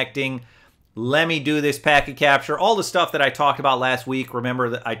isn't connecting, let me do this packet capture. All the stuff that I talked about last week. Remember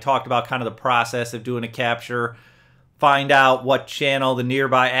that I talked about kind of the process of doing a capture. Find out what channel the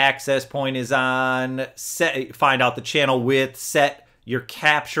nearby access point is on. Find out the channel width. Set your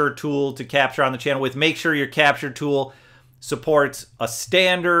capture tool to capture on the channel width. Make sure your capture tool supports a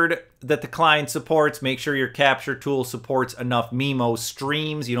standard that the client supports. Make sure your capture tool supports enough MIMO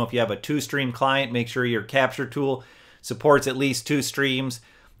streams. You know, if you have a 2-stream client, make sure your capture tool supports at least 2 streams.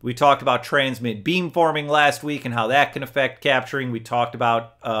 We talked about transmit beamforming last week and how that can affect capturing. We talked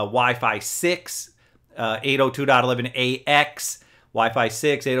about Wi-Fi 6. 802.11ax. Wi-Fi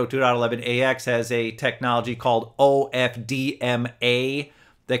 6, 802.11ax has a technology called OFDMA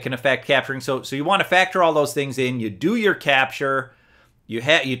that can affect capturing. So you want to factor all those things in. You do your capture.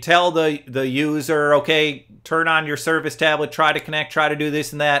 You tell the user, okay, turn on your service tablet, try to connect, try to do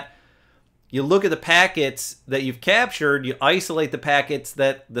this and that. You look at the packets that you've captured. You isolate the packets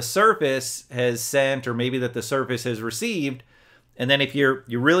that the service has sent or maybe that the service has received. And then if you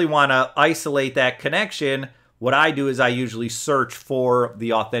really want to isolate that connection, what I do is I usually search for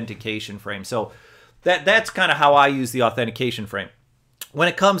the authentication frame. So that's kind of how I use the authentication frame. When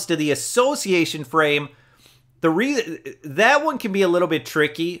it comes to the association frame, that one can be a little bit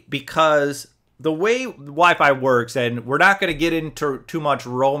tricky because the way Wi-Fi works, and we're not going to get into too much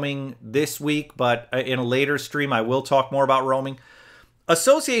roaming this week, but in a later stream I will talk more about roaming.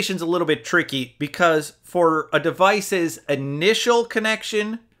 Association's a little bit tricky because for a device's initial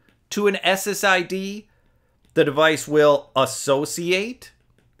connection to an SSID, the device will associate.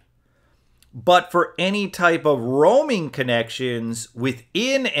 But for any type of roaming connections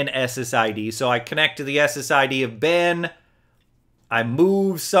within an SSID, so I connect to the SSID of Ben, I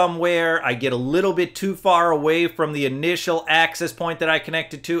move somewhere, I get a little bit too far away from the initial access point that I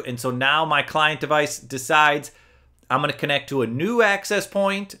connected to, and so now my client device decides I'm going to connect to a new access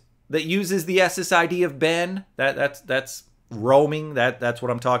point that uses the SSID of Ben. That's roaming. That's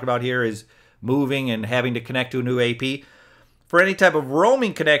what I'm talking about here, is moving and having to connect to a new AP. For any type of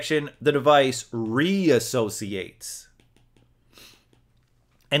roaming connection, the device reassociates.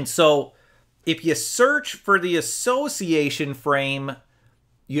 And so if you search for the association frame,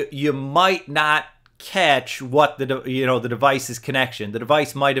 you might not catch what the device's connection. The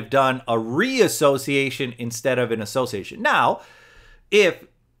device might have done a reassociation instead of an association. Now, if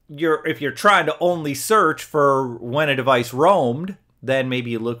you're trying to only search for when a device roamed, then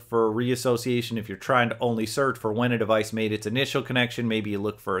maybe you look for a reassociation. If you're trying to only search for when a device made its initial connection, maybe you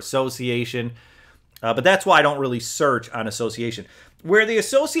look for association. But that's why I don't really search on association. Where the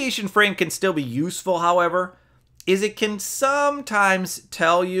association frame can still be useful, however, is it can sometimes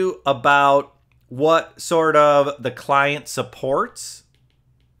tell you about what sort of the client supports.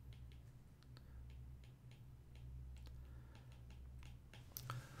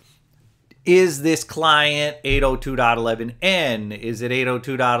 Is this client 802.11n? Is it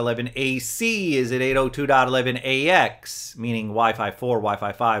 802.11ac? Is it 802.11ax? Meaning Wi-Fi 4,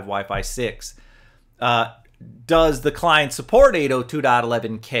 Wi-Fi 5, Wi-Fi 6. Does the client support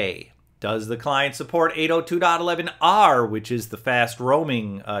 802.11k? Does the client support 802.11r, which is the fast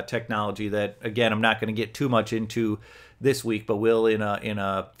roaming technology that, again, I'm not going to get too much into this week, but will in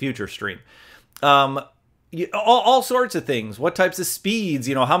a future stream. All sorts of things. What types of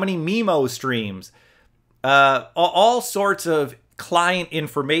speeds? How many MIMO streams? All sorts of client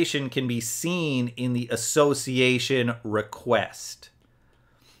information can be seen in the association request.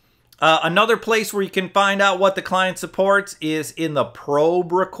 Another place where you can find out what the client supports is in the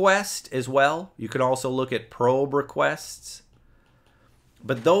probe request as well. You can also look at probe requests.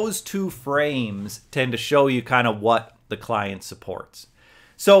 But those two frames tend to show you kind of what the client supports.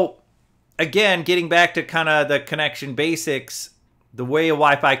 So again, getting back to kind of the connection basics, the way a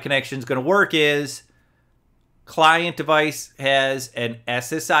Wi-Fi connection is going to work is client device has an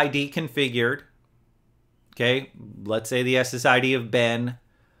SSID configured. Okay, let's say the SSID of Ben.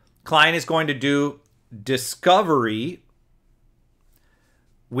 Client is going to do discovery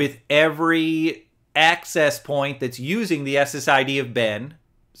with every access point that's using the SSID of Ben.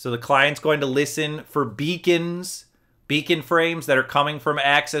 So the client's going to listen for beacon frames that are coming from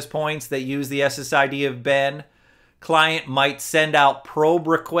access points that use the SSID of Ben. Client might send out probe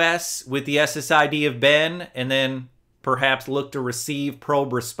requests with the SSID of Ben and then perhaps look to receive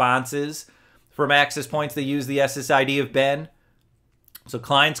probe responses from access points that use the SSID of Ben. So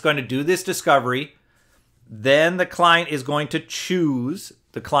client's going to do this discovery. Then the client is going to choose.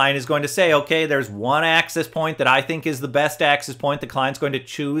 The client is going to say, okay, there's one access point that I think is the best access point. The client's going to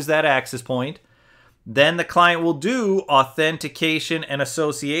choose that access point. Then the client will do authentication and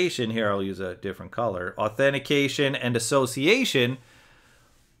association. Here, I'll use a different color. Authentication and association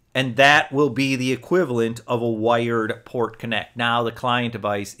And that will be the equivalent of a wired port connect. Now the client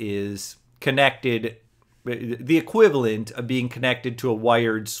device is connected, the equivalent of being connected to a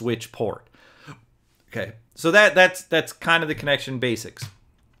wired switch port. Okay, so that's kind of the connection basics.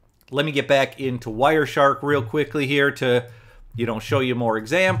 Let me get back into Wireshark real quickly here to, show you more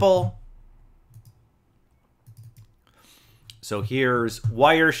example. So here's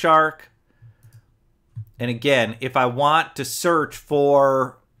Wireshark. And again, if I want to search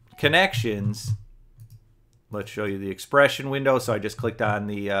for connections, let's show you the expression window. So I just clicked on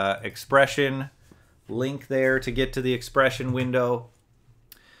the expression link there to get to the expression window.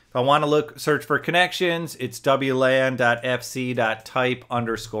 If I want to search for connections, it's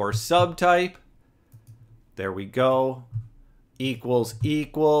wlan.fc.type_subtype. There we go.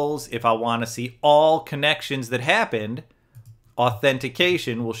 Equals. If I want to see all connections that happened,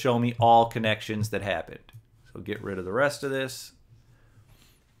 authentication will show me all connections that happened. So get rid of the rest of this.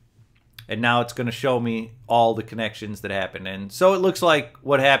 And now it's going to show me all the connections that happened. And so it looks like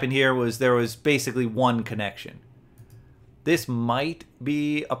what happened here was there was basically one connection. This might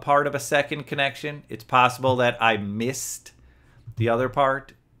be a part of a second connection. It's possible that I missed the other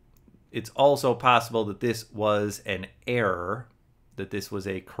part. It's also possible that this was an error, that this was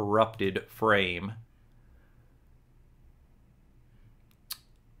a corrupted frame.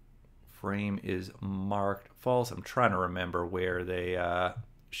 Frame is marked false. I'm trying to remember where they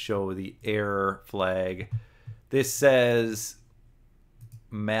show the error flag. This says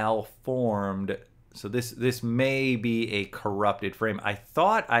malformed. So this may be a corrupted frame. I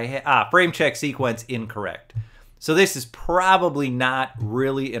thought I had frame check sequence incorrect. So this is probably not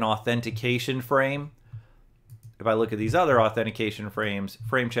really an authentication frame. If I look at these other authentication frames,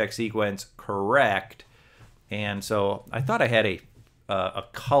 frame check sequence correct. And so I thought I had a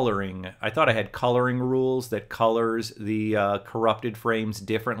coloring. I thought I had coloring rules that colors the corrupted frames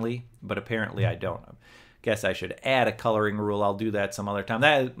differently, but apparently I don't. I guess I should add a coloring rule. I'll do that some other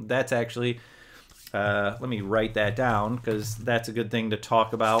time. That's actually. Let me write that down because that's a good thing to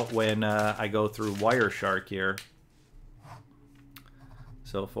talk about when I go through Wireshark here.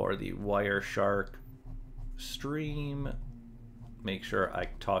 So for the Wireshark stream, make sure I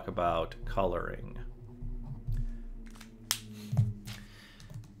talk about coloring.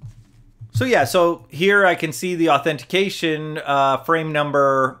 So yeah, so here I can see the authentication frame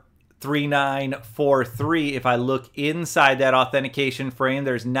number 3943. If I look inside that authentication frame,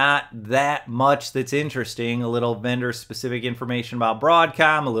 there's not that much that's interesting. A little vendor-specific information about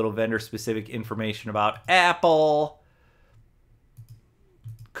Broadcom, a little vendor-specific information about Apple.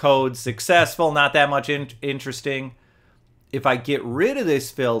 Code successful, not that much interesting. If I get rid of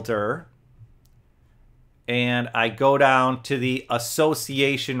this filter and I go down to the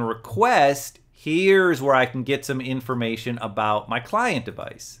association request, here's where I can get some information about my client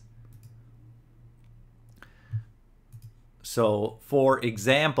device. So, for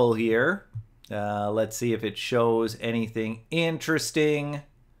example here, let's see if it shows anything interesting.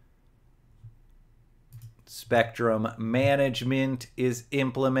 Spectrum management is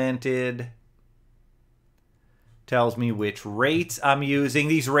implemented. Tells me which rates I'm using.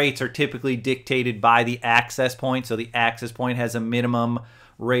 These rates are typically dictated by the access point. So the access point has a minimum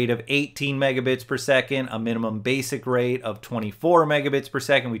rate of 18 megabits per second, a minimum basic rate of 24 megabits per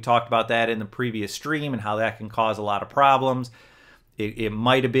second. We talked about that in the previous stream and how that can cause a lot of problems. It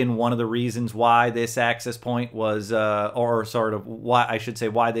might have been one of the reasons why this access point was, or sort of why, I should say,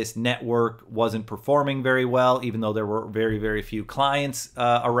 why this network wasn't performing very well, even though there were very, very few clients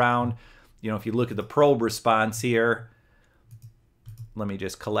around. You know, if you look at the probe response here, let me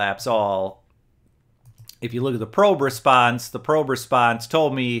just collapse all. If you look at the probe response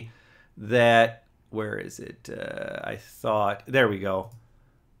told me that, where is it? I thought, there we go.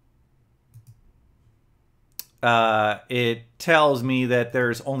 It tells me that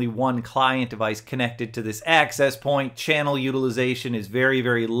there's only one client device connected to this access point. Channel utilization is very,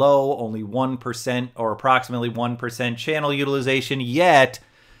 very low, only 1% or approximately 1% channel utilization, yet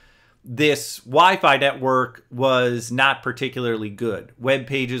this Wi-Fi network was not particularly good. Web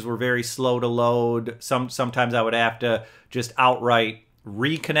pages were very slow to load. Sometimes I would have to just outright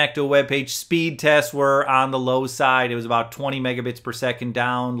reconnect to a web page. Speed tests were on the low side. It was about 20 megabits per second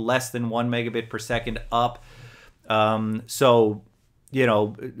down, less than 1 megabit per second up. So, you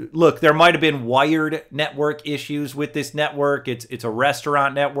know, look, there might have been wired network issues with this network. It's a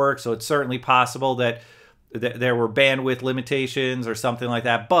restaurant network, so it's certainly possible that there were bandwidth limitations or something like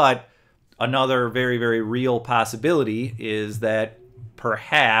that. But another very, very real possibility is that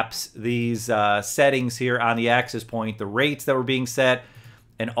perhaps these settings here on the access point, the rates that were being set,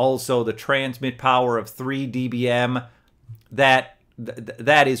 and also the transmit power of 3 dBm, that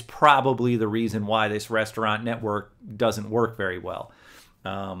that is probably the reason why this restaurant network doesn't work very well.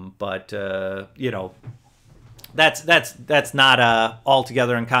 But you know, that's not a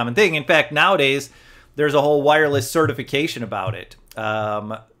altogether uncommon thing. In fact, nowadays there's a whole wireless certification about it.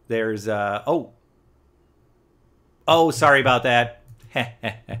 There's oh, sorry about that.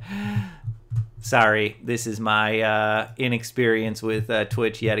 Sorry, this is my inexperience with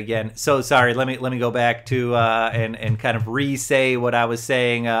Twitch yet again. So sorry. Let me go back to and kind of re-say what I was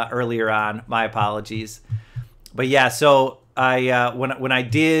saying earlier on. My apologies. But yeah, so I when I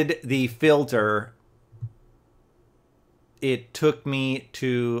did the filter, it took me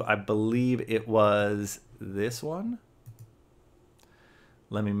to, I believe it was this one.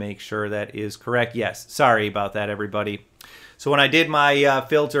 Let me make sure that is correct. Yes, sorry about that, everybody. So when I did my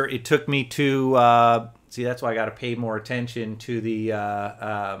filter, it took me to, see, that's why I got to pay more attention to the,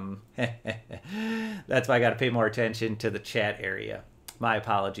 that's why I got to pay more attention to the chat area. My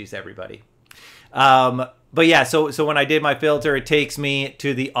apologies, everybody. But yeah, so when I did my filter, it takes me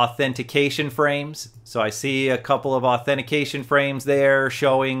to the authentication frames. So I see a couple of authentication frames there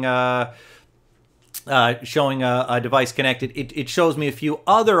showing showing a device connected. It shows me a few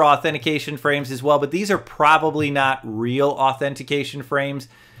other authentication frames as well, but these are probably not real authentication frames.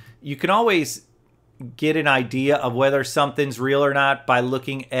 You can always get an idea of whether something's real or not by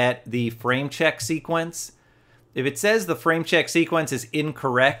looking at the frame check sequence. If it says the frame check sequence is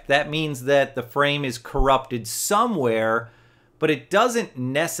incorrect, that means that the frame is corrupted somewhere, but it doesn't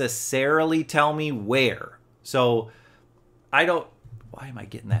necessarily tell me where. So I don't... Why am I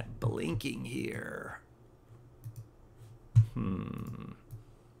getting that blinking here?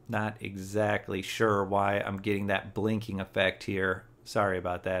 Not exactly sure why I'm getting that blinking effect here. Sorry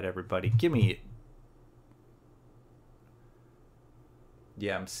about that, everybody. Give me...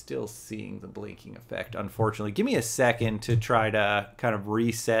 Yeah, I'm still seeing the blinking effect, unfortunately. Give me a second to try to kind of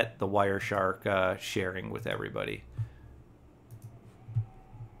reset the Wireshark sharing with everybody.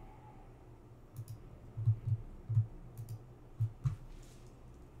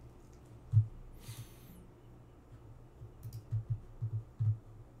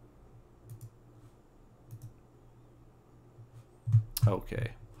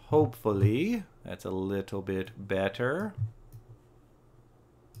 Okay, hopefully that's a little bit better.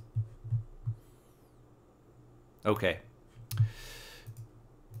 Okay.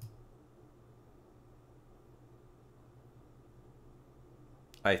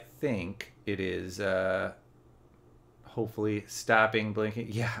 I think it is hopefully stopping blinking.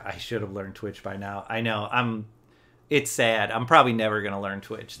 Yeah, I should have learned Twitch by now. I know. It's sad. I'm probably never going to learn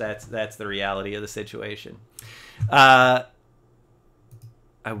Twitch. That's the reality of the situation.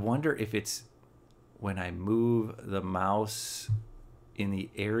 I wonder if it's when I move the mouse in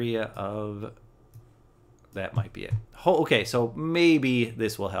the area of... That might be it. Okay, so maybe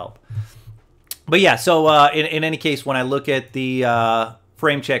this will help. But yeah, so in any case, when I look at the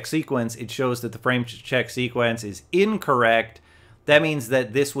frame check sequence, it shows that the frame check sequence is incorrect. That means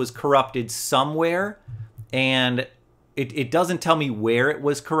that this was corrupted somewhere, and it doesn't tell me where it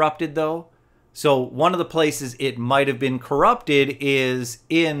was corrupted, though. So one of the places it might have been corrupted is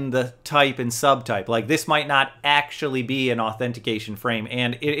in the type and subtype. Like, this might not actually be an authentication frame.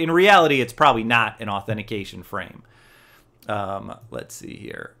 And in reality, it's probably not an authentication frame. Let's see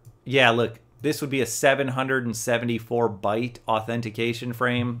here. Yeah, look, this would be a 774 byte authentication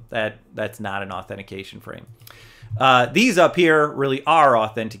frame. That's not an authentication frame. These up here really are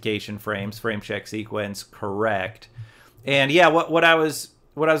authentication frames. Frame check sequence, correct. And yeah, what I was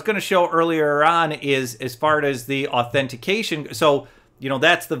going to show earlier on is, as far as the authentication, so, you know,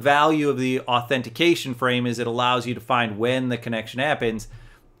 that's the value of the authentication frame, is it allows you to find when the connection happens.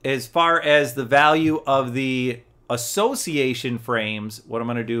 As far as the value of the association frames, what I'm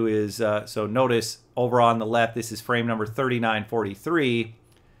going to do is, so notice over on the left, this is frame number 3943.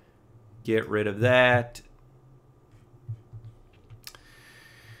 Get rid of that.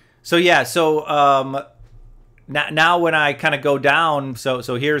 So yeah, so now when I kind of go down, so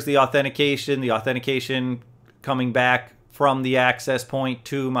here's the authentication coming back from the access point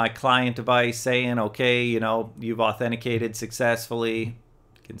to my client device saying, okay, you know, you've authenticated successfully.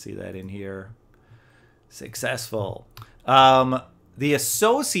 You can see that in here. Successful. The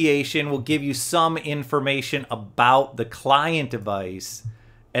association will give you some information about the client device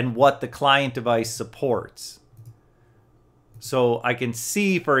and what the client device supports. So I can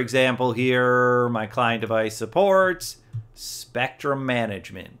see, for example, here, my client device supports spectrum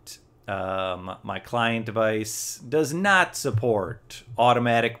management. My client device does not support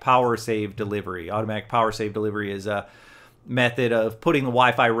automatic power save delivery. Automatic power save delivery is a method of putting the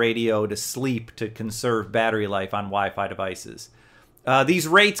Wi-Fi radio to sleep to conserve battery life on Wi-Fi devices. These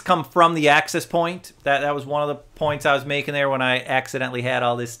rates come from the access point. That was one of the points I was making there when I accidentally had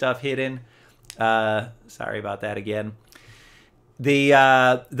all this stuff hidden. Sorry about that again.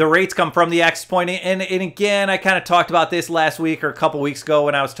 The rates come from the access point, and again, I kind of talked about this last week or a couple weeks ago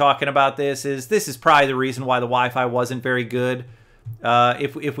when I was talking about this. This is probably the reason why the Wi-Fi wasn't very good.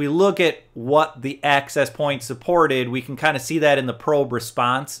 If we look at what the access point supported, we can kind of see that in the probe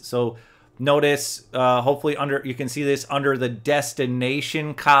response. So notice, hopefully you can see this under the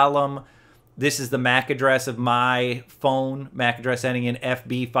destination column. This is the MAC address of my phone, MAC address ending in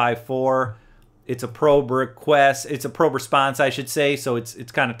Feb-05. It's a probe request. It's a probe response, I should say. So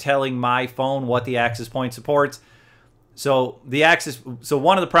it's kind of telling my phone what the access point supports. So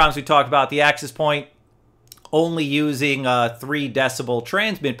one of the problems we talked about, the access point only using 3 decibel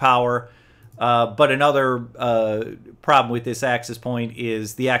transmit power. But another problem with this access point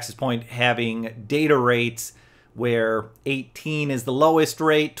is the access point having data rates where 18 is the lowest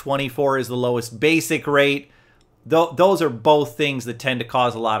rate, 24 is the lowest basic rate. Those are both things that tend to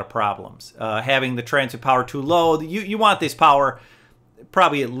cause a lot of problems. Having the transmit power too low, you want this power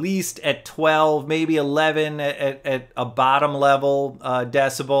probably at least at 12, maybe 11 at a bottom level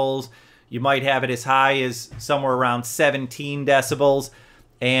decibels. You might have it as high as somewhere around 17 decibels.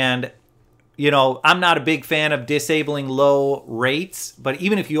 And, you know, I'm not a big fan of disabling low rates, but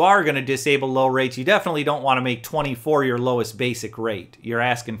even if you are going to disable low rates, you definitely don't want to make 24 your lowest basic rate. You're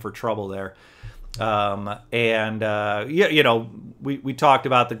asking for trouble there. You know, we talked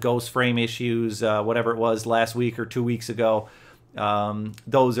about the ghost frame issues, whatever it was last week or 2 weeks ago.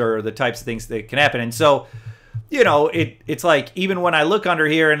 Those are the types of things that can happen. And so, you know, it's like, even when I look under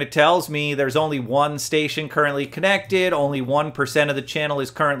here and it tells me there's only 1 station currently connected, only 1% of the channel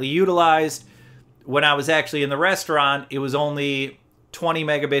is currently utilized. When I was actually in the restaurant, it was only 20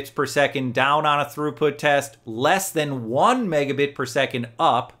 megabits per second down on a throughput test, less than 1 megabit per second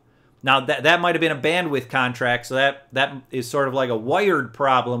up. Now, that might have been a bandwidth contract, so that is sort of like a wired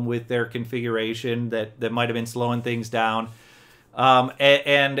problem with their configuration that might have been slowing things down.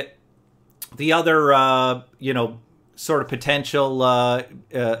 And the other, you know, sort of potential,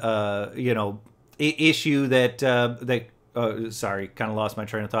 you know, issue that, sorry, kind of lost my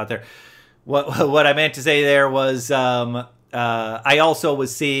train of thought there. What I meant to say there was I also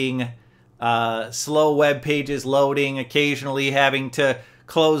was seeing slow web pages loading, occasionally having to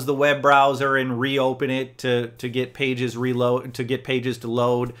close the web browser and reopen it to get pages to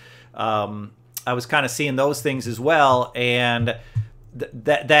load. I was kind of seeing those things as well, and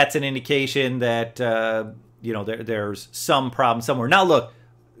that's an indication that you know, there's some problem somewhere. Now look,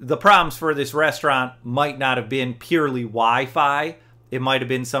 the problems for this restaurant might not have been purely Wi-Fi. It might have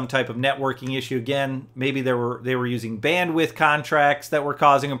been some type of networking issue. Again, maybe they were using bandwidth contracts that were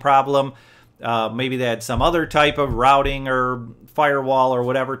causing a problem. Maybe they had some other type of routing or firewall or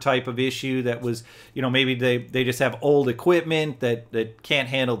whatever type of issue that was, you know, maybe they just have old equipment that can't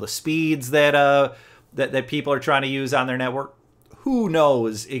handle the speeds that people are trying to use on their network. Who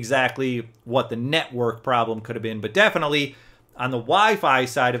knows exactly what the network problem could have been, but definitely on the Wi-Fi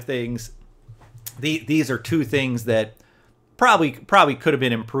side of things, these are 2 things that probably could have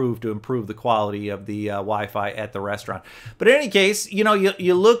been improved to improve the quality of the Wi-Fi at the restaurant. But in any case, you know,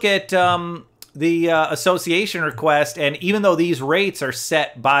 you look at the association request, and even though these rates are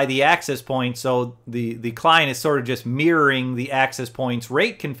set by the access point, so the client is sort of just mirroring the access point's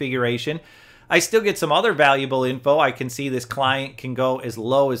rate configuration, I still get some other valuable info. I can see this client can go as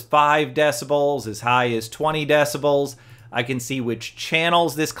low as 5 decibels, as high as 20 decibels. I can see which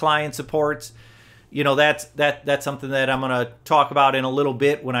channels this client supports. You know, that's something that I'm going to talk about in a little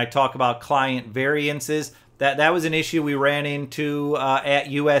bit when I talk about client variances. That was an issue we ran into at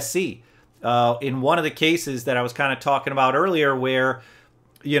USC. In one of the cases that I was kind of talking about earlier, where,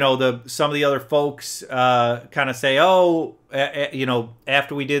 you know, some of the other folks kind of say, oh, you know,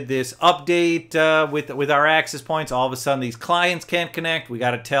 after we did this update with our access points, all of a sudden these clients can't connect. We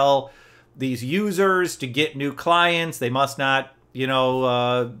got to tell these users to get new clients. They must not, you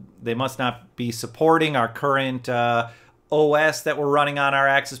know, they must not be supporting our current OS that we're running on our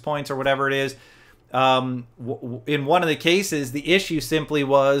access points or whatever it is. In one of the cases, the issue simply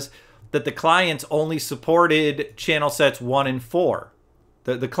was that the clients only supported channel sets 1 and 4.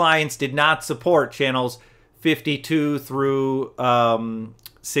 The clients did not support channels 52 through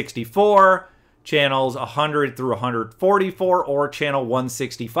 64, channels 100 through 144, or channel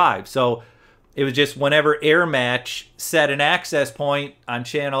 165. So it was just whenever AirMatch set an access point on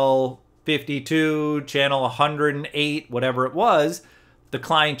channel 52, channel 108, whatever it was, the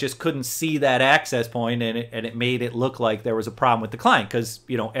client just couldn't see that access point, and it made it look like there was a problem with the client because,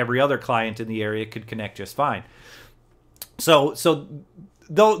 you know, every other client in the area could connect just fine.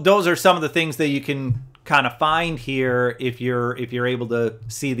 those are some of the things that you can kind of find here if you're able to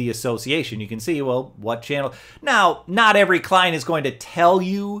see the association. You can see, well, what channel. Now, not every client is going to tell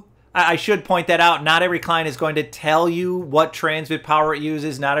you. I should point that out. Not every client is going to tell you what transmit power it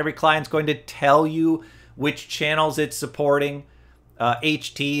uses. Not every client is going to tell you which channels it's supporting.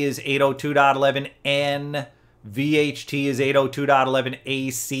 HT is 802.11n. VHT is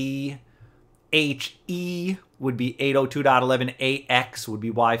 802.11ac. HE would be 802.11ax, would be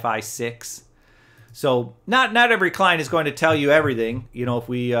Wi-Fi 6. So not every client is going to tell you everything. You know, if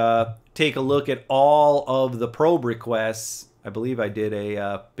we take a look at all of the probe requests, I believe I did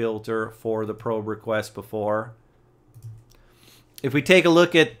a filter for the probe request before. If we take a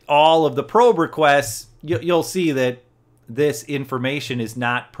look at all of the probe requests, you'll see that this information is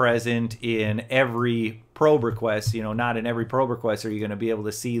not present in every probe request. You know, not in every probe request are you going to be able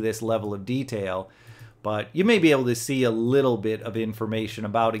to see this level of detail, but you may be able to see a little bit of information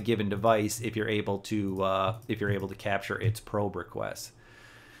about a given device if you're able to capture its probe requests.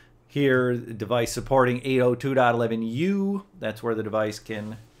 Here, device supporting 802.11u. That's where the device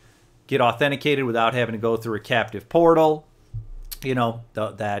can get authenticated without having to go through a captive portal. You know,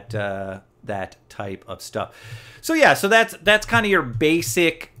 that type of stuff. So yeah, so that's kind of your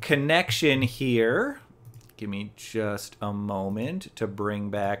basic connection here. Give me just a moment to bring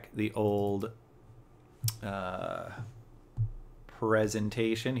back the old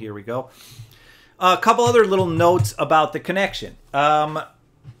presentation. Here we go. A couple other little notes about the connection.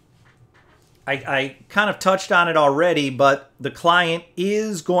 I kind of touched on it already, but the client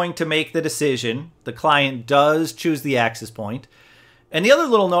is going to make the decision. The client does choose the access point. And the other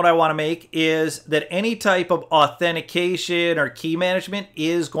little note I want to make is that any type of authentication or key management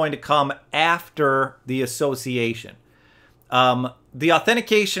is going to come after the association. The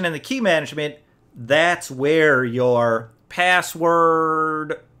authentication and the key management, that's where your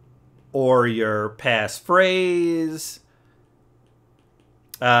password or your passphrase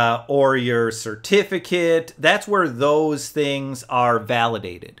or your certificate, that's where those things are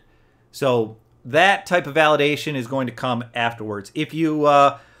validated. So that type of validation is going to come afterwards. If you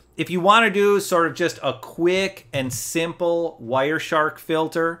want to do sort of just a quick and simple Wireshark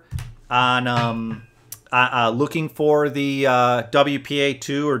filter on looking for the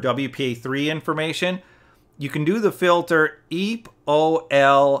WPA2 or WPA3 information, you can do the filter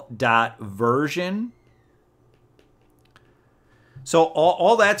eepol.version. So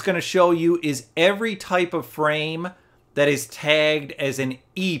all that's going to show you is every type of frame that is tagged as an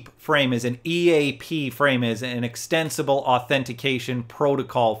EAP frame, as an EAP frame, as an extensible authentication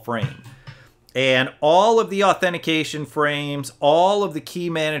protocol frame. And all of the authentication frames, all of the key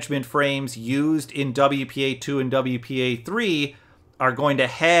management frames used in WPA2 and WPA3 are going to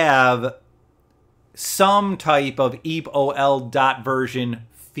have some type of eepol.version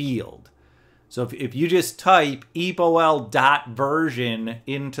field. So if you just type eepol.version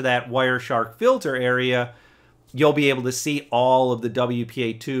into that Wireshark filter area, you'll be able to see all of the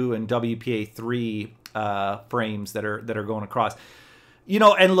WPA2 and WPA3 frames that are going across. You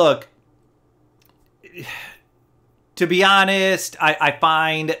know, and look, to be honest, I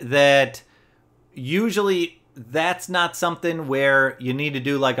find that usually that's not something where you need to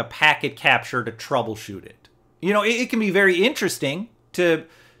do like a packet capture to troubleshoot it. You know, it can be very interesting to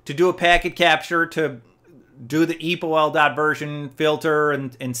do a packet capture, to do the eepol.version filter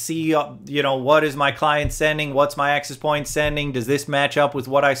and see, you know, what is my client sending? What's my access point sending? Does this match up with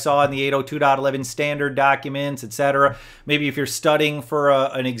what I saw in the 802.11 standard documents, etc.? Maybe if you're studying for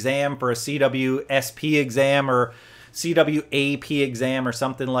an exam, for a CWSP exam or CWAP exam or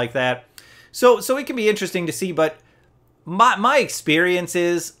something like that. So it can be interesting to see, but my experience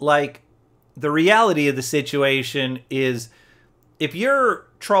is, like, the reality of the situation is if you're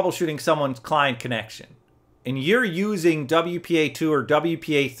troubleshooting someone's client connection, and you're using WPA2 or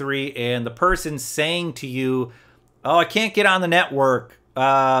WPA3, and the person's saying to you, "Oh, I can't get on the network,"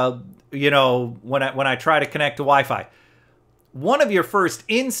 you know, when I try to connect to Wi-Fi, one of your first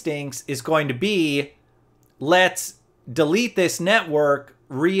instincts is going to be, let's delete this network,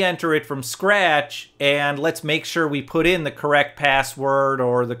 re-enter it from scratch, and let's make sure we put in the correct password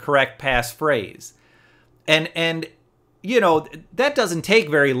or the correct passphrase. And you know, that doesn't take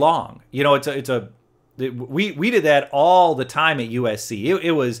very long. You know, we did that all the time at USC.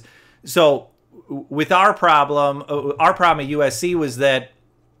 It was, so with our problem at USC was that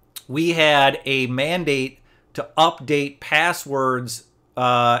we had a mandate to update passwords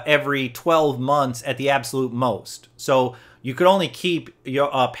every 12 months at the absolute most. So you could only keep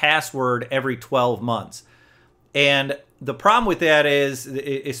your password every 12 months. And the problem with that is,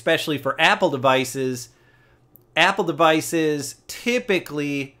 especially for Apple devices, Apple devices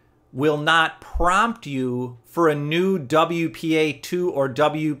typically will not prompt you for a new WPA2 or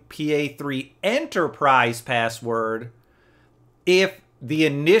WPA3 enterprise password if the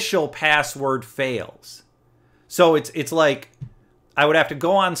initial password fails. So it's like I would have to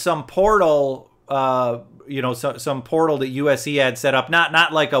go on some portal, some portal that USC had set up,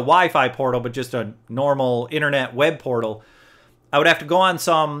 not like a Wi-Fi portal, but just a normal internet web portal. I would have to go on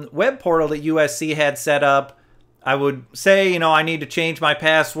some web portal that USC had set up. I would say, I need to change my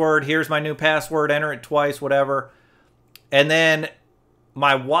password. Here's my new password. Enter it twice, whatever. And then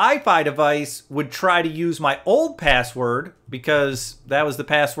my Wi-Fi device would try to use my old password because that was the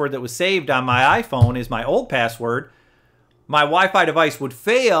password that was saved on my iPhone is my old password. My Wi-Fi device would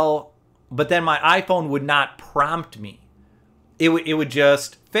fail, but then my iPhone would not prompt me. It would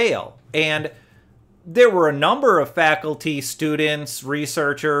just fail. And there were a number of faculty, students,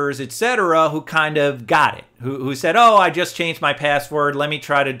 researchers, etc., who kind of got it, who said, oh, I just changed my password. Let me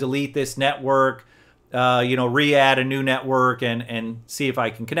try to delete this network, re-add a new network and see if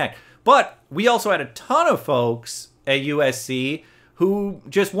I can connect. But we also had a ton of folks at USC who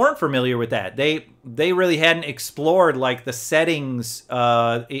just weren't familiar with that. They really hadn't explored like the settings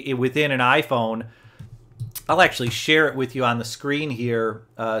within an iPhone. I'll actually share it with you on the screen here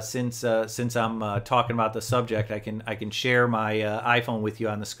since I'm talking about the subject. I can share my iPhone with you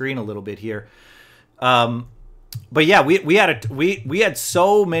on the screen a little bit here. But yeah, we had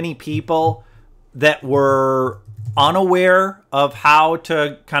so many people that were unaware of how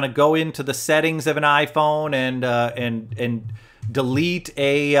to kind of go into the settings of an iPhone and delete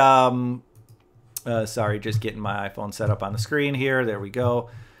a sorry, just getting my iPhone set up on the screen here. There we go.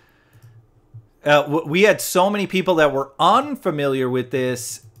 We had so many people that were unfamiliar with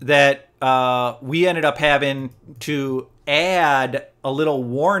this that we ended up having to add a little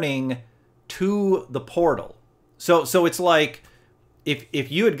warning to the portal. So it's like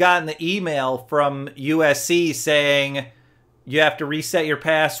if you had gotten the email from USC saying you have to reset your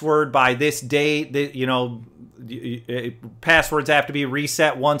password by this date, that passwords have to be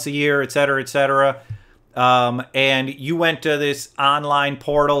reset once a year, et cetera, et cetera. And you went to this online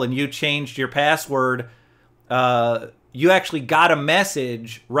portal and you changed your password, you actually got a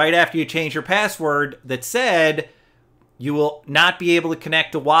message right after you changed your password that said you will not be able to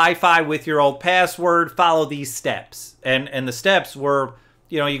connect to Wi-Fi with your old password. Follow these steps. And the steps were,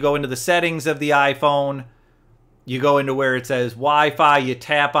 you go into the settings of the iPhone, you go into where it says Wi-Fi, you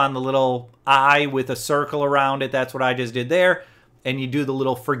tap on the little I with a circle around it. That's what I just did there. And you do the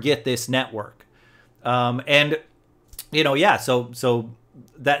little forget this network. So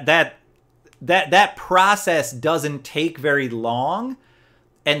that process doesn't take very long.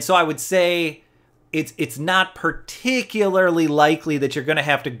 And so I would say it's not particularly likely that you're going to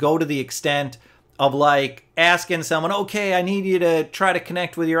have to go to the extent of like asking someone, okay, I need you to try to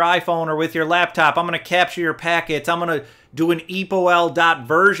connect with your iPhone or with your laptop. I'm going to capture your packets. I'm going to do an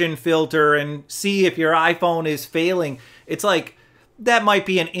EPOL.version filter and see if your iPhone is failing. It's like, that might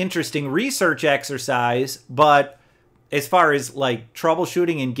be an interesting research exercise, but as far as like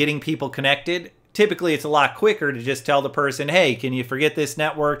troubleshooting and getting people connected, typically it's a lot quicker to just tell the person, hey, can you forget this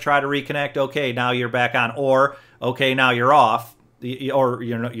network, try to reconnect? Okay, now you're back on. Or, okay, now you're off. Or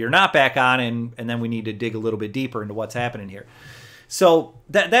you're not back on, and then we need to dig a little bit deeper into what's happening here. So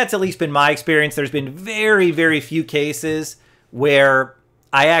that's at least been my experience. There's been very, very few cases where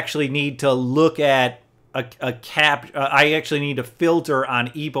I actually need to look at I actually need to filter on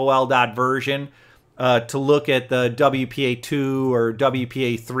EPOL.version to look at the WPA2 or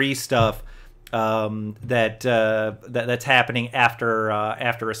WPA3 stuff that's happening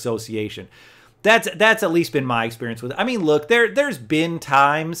after association. That's at least been my experience with it. I mean, look, there's been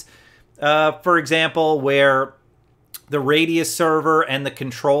times, for example, where the radius server and the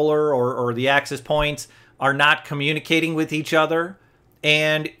controller or the access points are not communicating with each other.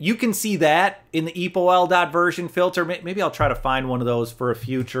 And you can see that in the EPOL.version filter. Maybe I'll try to find one of those for a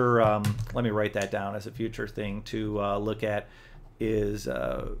future. Let me write that down as a future thing to look at is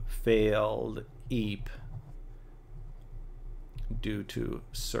failed EAP due to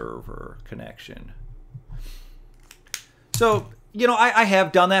server connection. So, I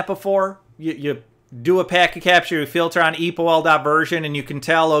have done that before. You do a packet capture, you filter on EPOL.version, and you can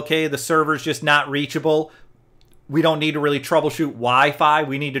tell, okay, the server's just not reachable. We don't need to really troubleshoot Wi-Fi.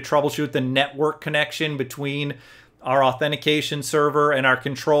 We need to troubleshoot the network connection between our authentication server and our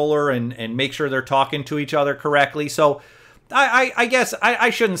controller and make sure they're talking to each other correctly. So I guess I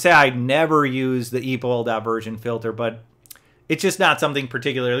shouldn't say I never use the EPOL.version filter, but it's just not something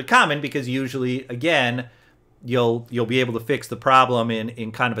particularly common because usually, again, you'll be able to fix the problem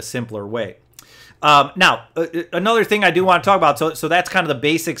in kind of a simpler way. Now, another thing I do want to talk about, so that's kind of the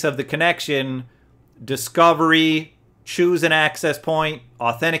basics of the connection: discovery, choose an access point,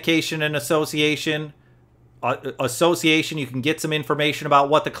 authentication and association. Association, you can get some information about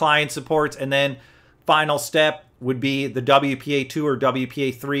what the client supports, and then final step would be the WPA2 or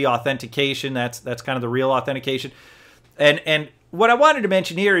WPA3 authentication. That's kind of the real authentication. And what I wanted to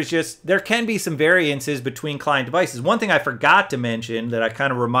mention here is just there can be some variances between client devices. One thing I forgot to mention that I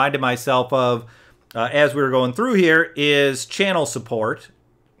kind of reminded myself of as we were going through here is channel support.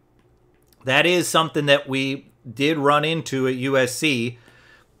 That is something that we did run into at USC.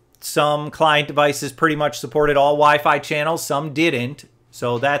 Some client devices pretty much supported all Wi-Fi channels, some didn't.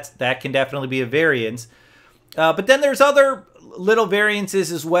 So that can definitely be a variance. But then there's other little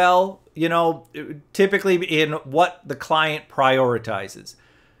variances as well, you know, typically in what the client prioritizes.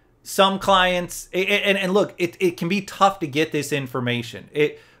 Some clients, and look, it can be tough to get this information.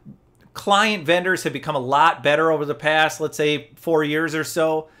 Client vendors have become a lot better over the past, let's say, 4 years or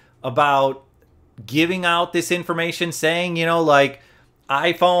so about giving out this information, saying, you know, like,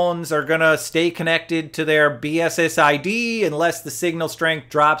 iPhones are going to stay connected to their BSSID unless the signal strength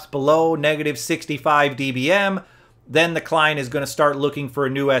drops below negative 65 dBm. Then the client is going to start looking for a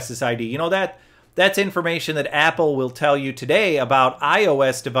new SSID. You know, that's information that Apple will tell you today about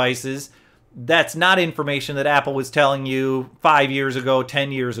iOS devices. That's not information that Apple was telling you 5 years ago,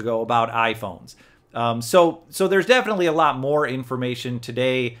 10 years ago about iPhones. So there's definitely a lot more information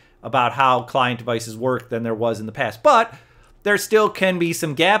today about how client devices work than there was in the past. But there still can be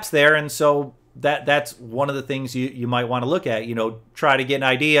some gaps there, and so that's one of the things you might want to look at. You know, try to get an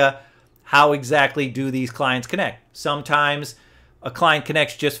idea, how exactly do these clients connect? Sometimes a client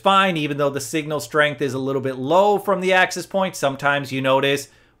connects just fine, even though the signal strength is a little bit low from the access point. Sometimes you notice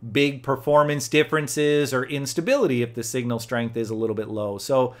big performance differences or instability if the signal strength is a little bit low.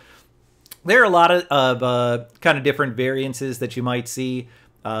 So there are a lot of kind of different variances that you might see.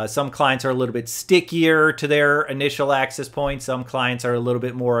 Some clients are a little bit stickier to their initial access point. Some clients are a little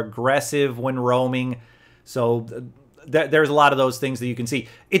bit more aggressive when roaming. So there's a lot of those things that you can see.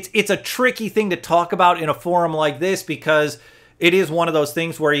 It's a tricky thing to talk about in a forum like this because it is one of those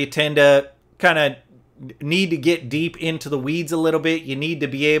things where you tend to kind of need to get deep into the weeds a little bit. You need to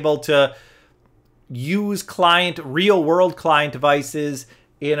be able to use real world client devices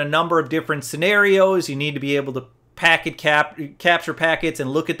in a number of different scenarios. You need to be able to capture packets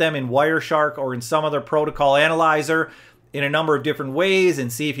and look at them in Wireshark or in some other protocol analyzer in a number of different ways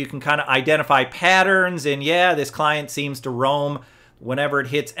and see if you can kind of identify patterns. And yeah, this client seems to roam whenever it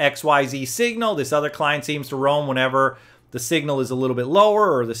hits XYZ signal. This other client seems to roam whenever the signal is a little bit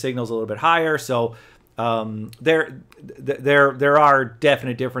lower or the signal is a little bit higher. So there are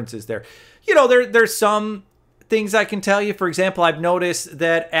definite differences there. You know, there's some things I can tell you. For example, I've noticed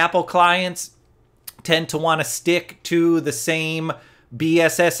that Apple clients tend to want to stick to the same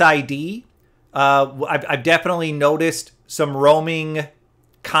BSSID. I've definitely noticed some roaming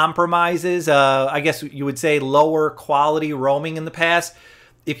compromises. I guess you would say lower quality roaming in the past.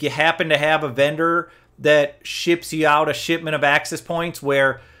 If you happen to have a vendor that ships you out a shipment of access points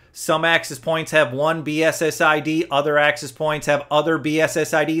where some access points have one BSSID, other access points have other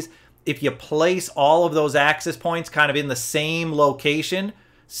BSSIDs, if you place all of those access points kind of in the same location,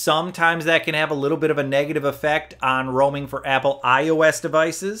 sometimes that can have a little bit of a negative effect on roaming for Apple iOS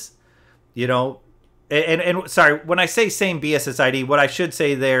devices. You know, and sorry, when I say same BSSID, what I should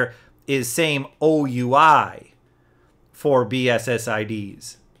say there is same OUI for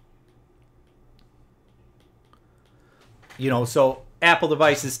BSSIDs. You know, so Apple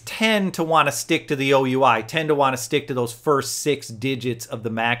devices tend to want to stick to the OUI, tend to want to stick to those first 6 digits of the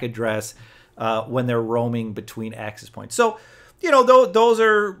MAC address when they're roaming between access points. So, you know, those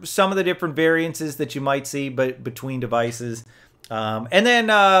are some of the different variances that you might see between devices. And then,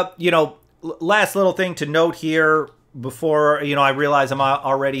 you know, last little thing to note here before, you know, I realize I'm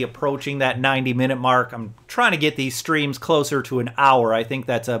already approaching that 90-minute mark. I'm trying to get these streams closer to an hour. I think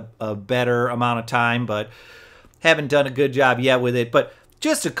that's a better amount of time, but haven't done a good job yet with it. But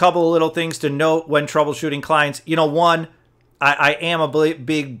just a couple of little things to note when troubleshooting clients. You know, one, I am a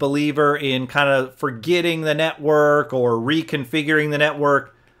big believer in kind of forgetting the network or reconfiguring the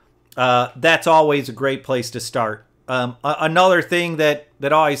network. That's always a great place to start. Another thing that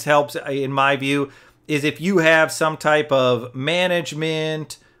always helps, in my view, is if you have some type of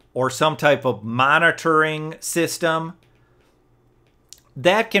management or some type of monitoring system,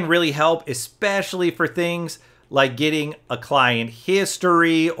 that can really help, especially for things like getting a client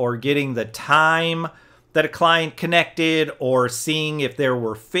history or getting the time that a client connected or seeing if there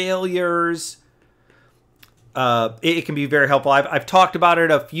were failures. it can be very helpful. I've talked about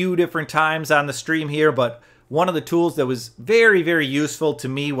it a few different times on the stream here, but one of the tools that was very, very useful to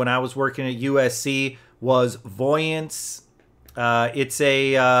me when I was working at USC was Voyance. It's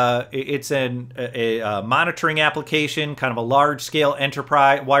a monitoring application, kind of a large-scale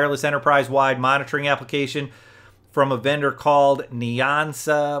enterprise, wireless enterprise-wide monitoring application from a vendor called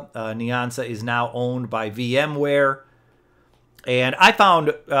Niansa. Niansa is now owned by VMware. And I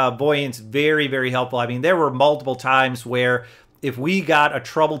found Voyance very, very helpful. I mean, there were multiple times where if we got a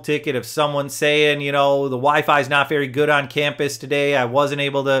trouble ticket of someone saying, you know, the Wi-Fi is not very good on campus today, I wasn't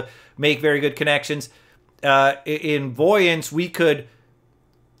able to make very good connections, in Voyance, we could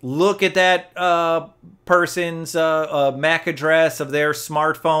look at that person's MAC address of their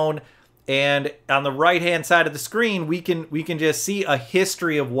smartphone, and on the right-hand side of the screen, we can just see a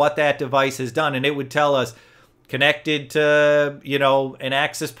history of what that device has done, and it would tell us, connected to, you know, an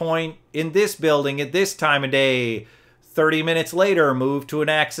access point in this building at this time of day. 30 minutes later, moved to an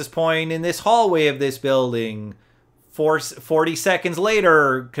access point in this hallway of this building. 40 seconds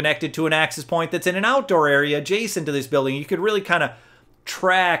later, connected to an access point that's in an outdoor area adjacent to this building. You could really kind of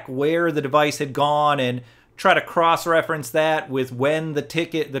track where the device had gone and try to cross-reference that with when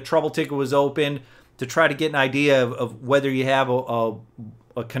the trouble ticket was opened to try to get an idea of whether you have a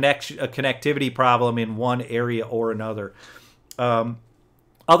connectivity problem in one area or another.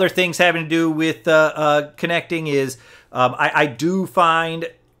 Other things having to do with connecting is I do find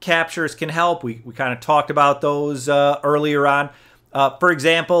captures can help. We kind of talked about those earlier on. For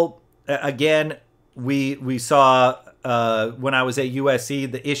example, again, we saw when I was at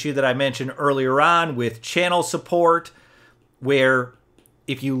USC the issue that I mentioned earlier on with channel support, where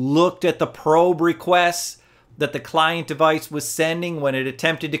if you looked at the probe requests that the client device was sending when it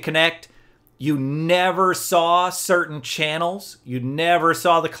attempted to connect, you never saw certain channels. You never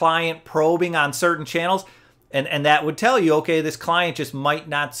saw the client probing on certain channels. And that would tell you, okay, this client just might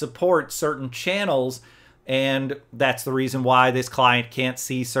not support certain channels, and that's the reason why this client can't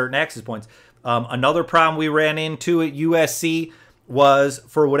see certain access points. Another problem we ran into at USC was,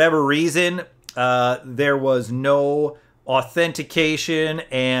 for whatever reason, there was no authentication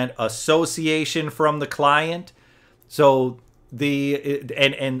and association from the client. So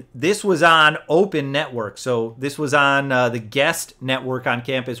and this was on open network. So this was on the guest network on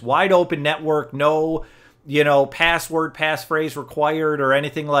campus, wide open network, no, you know, password, passphrase required or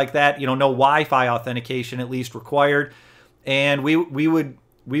anything like that. You know, no Wi-Fi authentication at least required. And we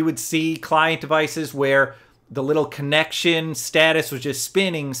would see client devices where the little connection status was just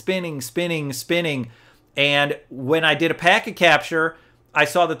spinning. And when I did a packet capture, I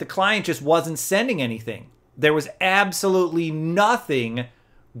saw that the client just wasn't sending anything. There was absolutely nothing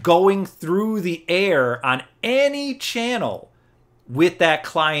going through the air on any channel with that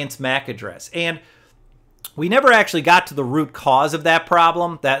client's MAC address. And we never actually got to the root cause of that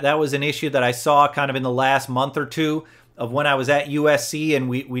problem. That was an issue that I saw kind of in the last month or two of when I was at USC, and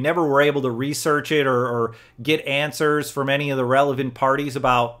we never were able to research it or get answers from any of the relevant parties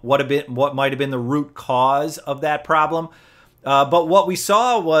about what might have been the root cause of that problem. But what we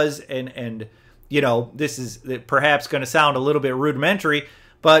saw was, and you know, this is perhaps going to sound a little bit rudimentary,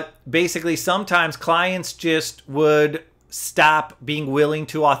 but basically sometimes clients just would stop being willing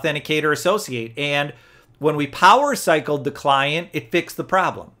to authenticate or associate. And when we power cycled the client, it fixed the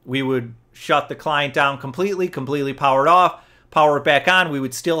problem. We would shut the client down completely power it off, power it back on. We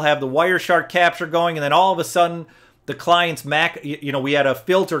would still have the Wireshark capture going, and then all of a sudden the client's MAC, you know, we had a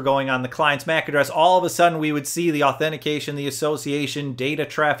filter going on the client's MAC address. All of a sudden we would see the authentication, the association, data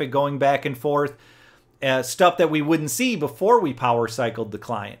traffic going back and forth, stuff that we wouldn't see before we power cycled the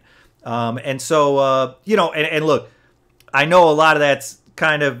client. And so, you know, and look, I know a lot of that's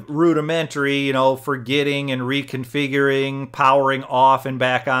kind of rudimentary, you know, forgetting and reconfiguring, powering off and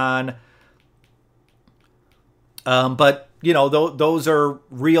back on. But, you know, those are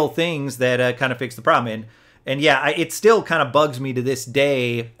real things that kind of fix the problem. And yeah, it still kind of bugs me to this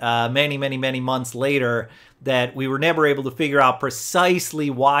day, many months later, that we were never able to figure out precisely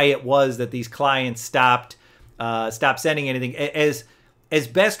why it was that these clients stopped sending anything. As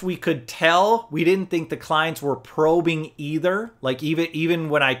best we could tell, we didn't think the clients were probing either. Like even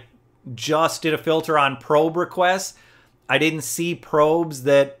when I just did a filter on probe requests, I didn't see probes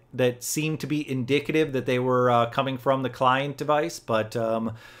that seemed to be indicative that they were coming from the client device. But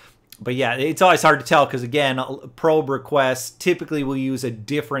yeah, it's always hard to tell because, again, probe requests typically will use a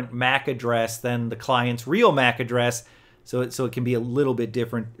different MAC address than the client's real MAC address, so it can be a little bit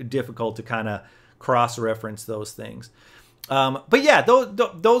difficult to kind of cross-reference those things. But yeah,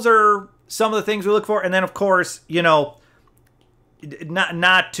 those are some of the things we look for. And then, of course, you know,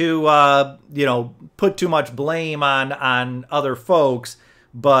 not to you know, put too much blame on other folks,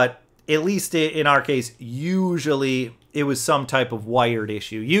 but at least in our case, usually it was some type of wired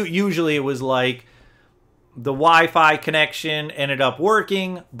issue. Usually it was like the Wi-Fi connection ended up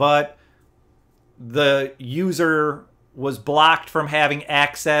working, but the user was blocked from having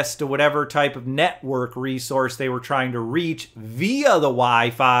access to whatever type of network resource they were trying to reach via the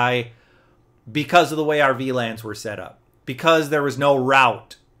Wi-Fi because of the way our VLANs were set up, because there was no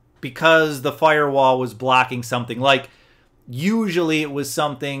route, because the firewall was blocking something. Like, usually it was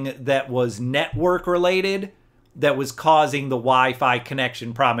something that was network related that was causing the Wi-Fi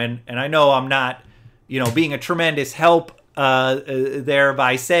connection problem. And I know I'm not, you know, being a tremendous help there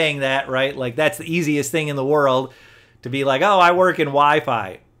by saying that, right? Like, that's the easiest thing in the world to be like, oh, I work in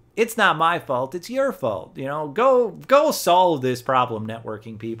Wi-Fi. It's not my fault. It's your fault. You know, go solve this problem,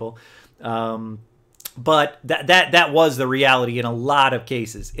 networking people. But that was the reality in a lot of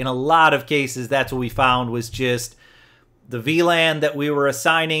cases. In a lot of cases, that's what we found was just the VLAN that we were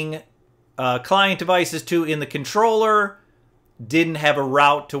assigning client devices to in the controller didn't have a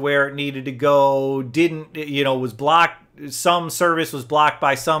route to where it needed to go, didn't, you know, was blocked. Some service was blocked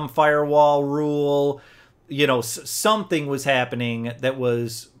by some firewall rule. You know, something was happening that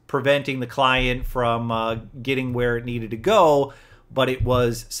was preventing the client from getting where it needed to go, but it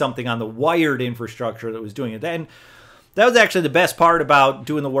was something on the wired infrastructure that was doing it. And that was actually the best part about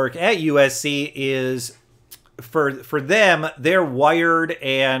doing the work at USC is for them, their wired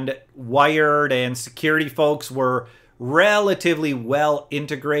and security folks were relatively well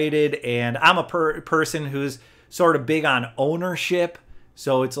integrated. And I'm a person who's sort of big on ownership.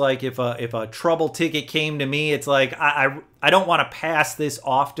 So it's like if a trouble ticket came to me, it's like I don't want to pass this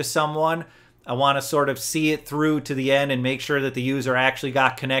off to someone. I want to sort of see it through to the end and make sure that the user actually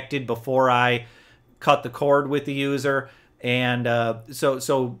got connected before I cut the cord with the user. And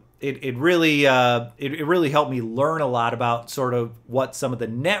so it really helped me learn a lot about sort of what some of the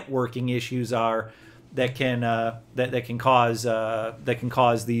networking issues are that can cause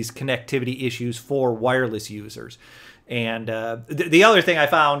these connectivity issues for wireless users. And the other thing I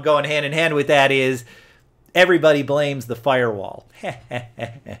found going hand in hand with that is everybody blames the firewall.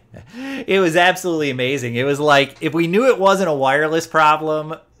 It was absolutely amazing. It was like, if we knew it wasn't a wireless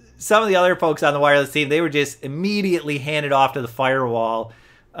problem, some of the other folks on the wireless team, they were just immediately handed off to the firewall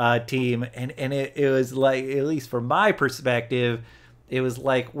team. And it was like, at least from my perspective, it was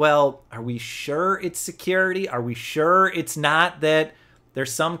like, well, are we sure it's security? Are we sure it's not that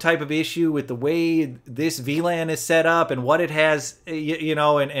there's some type of issue with the way this VLAN is set up and what it has, you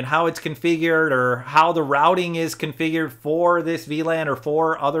know, and how it's configured or how the routing is configured for this VLAN or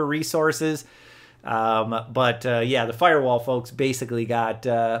for other resources? But yeah, the firewall folks basically got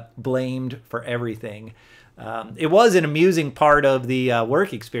blamed for everything. It was an amusing part of the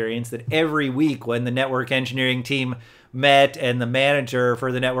work experience that every week when the network engineering team met and the manager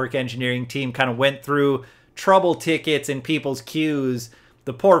for the network engineering team kind of went through trouble tickets in people's queues,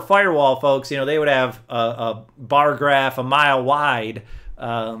 the poor firewall folks, you know, they would have a bar graph a mile wide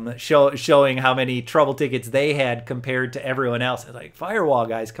showing how many trouble tickets they had compared to everyone else. It's like, firewall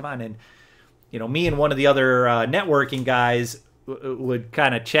guys, come on. And, you know, me and one of the other networking guys would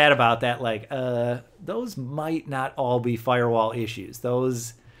kind of chat about that, like, those might not all be firewall issues.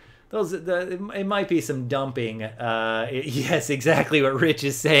 It might be some dumping. Yes, exactly what Rich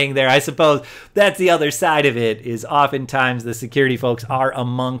is saying there. I suppose that's the other side of it, is oftentimes the security folks are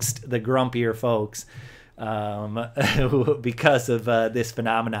amongst the grumpier folks because of this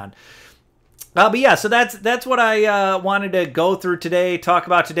phenomenon. But yeah, so that's what I wanted to go through today, talk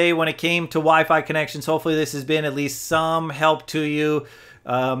about today when it came to Wi-Fi connections. Hopefully this has been at least some help to you.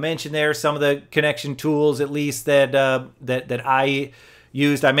 Mentioned there some of the connection tools, at least that I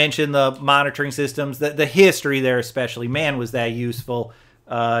used. I mentioned the monitoring systems, the history there especially. Man, was that useful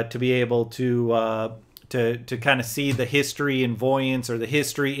to be able to kind of see the history in Voyance or the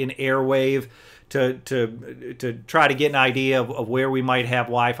history in Airwave to try to get an idea of where we might have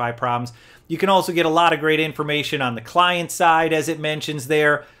Wi-Fi problems. You can also get a lot of great information on the client side, as it mentions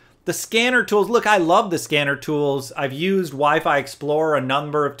there. The scanner tools, look, I love the scanner tools. I've used Wi-Fi Explorer a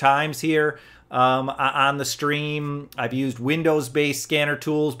number of times here on the stream. I've used Windows-based scanner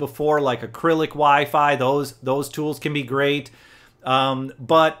tools before, like acrylic Wi-Fi. Those tools can be great.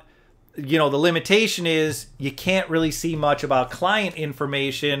 But, you know, the limitation is you can't really see much about client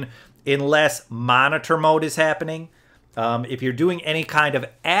information unless monitor mode is happening. If you're doing any kind of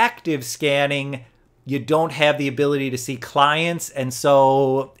active scanning, you don't have the ability to see clients, and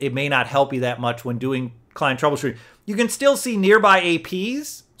so it may not help you that much when doing client troubleshooting. You can still see nearby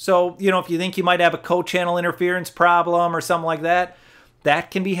APs, So, you know, if you think you might have a co-channel interference problem or something like that,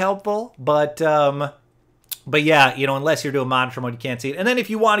 that can be helpful. But yeah, you know, unless you're doing monitor mode, you can't see it. And then if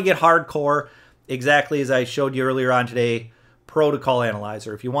you want to get hardcore, exactly as I showed you earlier on today, protocol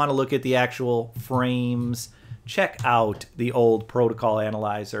analyzer. If you want to look at the actual frames, check out the old protocol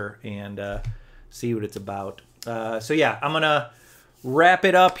analyzer and see what it's about. So yeah, I'm going to wrap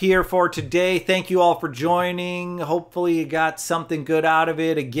it up here for today. Thank you all for joining. Hopefully you got something good out of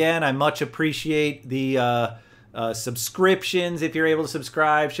it. Again, I much appreciate the subscriptions. If you're able to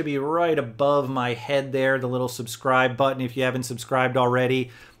subscribe, should be right above my head there, the little subscribe button if you haven't subscribed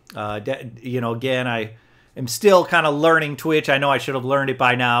already. You know, again, I am still kind of learning Twitch. I know I should have learned it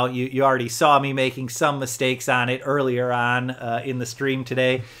by now. You already saw me making some mistakes on it earlier on in the stream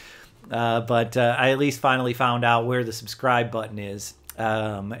today. But I at least finally found out where the subscribe button is.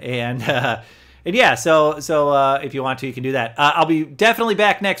 And yeah, so if you want to, you can do that. I'll be definitely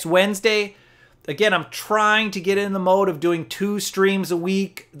back next Wednesday. Again, I'm trying to get in the mode of doing 2 streams a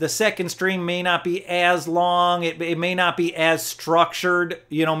week. The second stream may not be as long. It may not be as structured,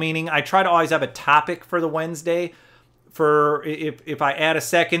 you know, meaning I try to always have a topic for the Wednesday. For if I add a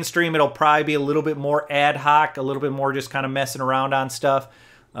second stream, it'll probably be a little bit more ad hoc, a little bit more just kind of messing around on stuff.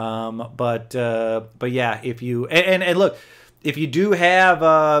 But yeah, if you and look, if you do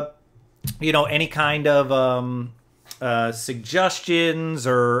have you know, any kind of suggestions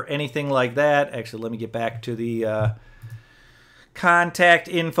or anything like that, actually let me get back to the contact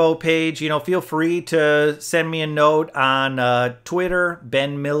info page. You know, feel free to send me a note on Twitter.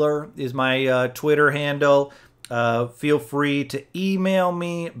 Ben Miller is my Twitter handle. Feel free to email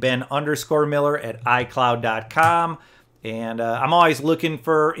me, ben_Miller@icloud.com. And I'm always looking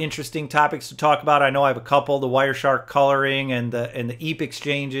for interesting topics to talk about. I know I have a couple, the Wireshark coloring and the EEP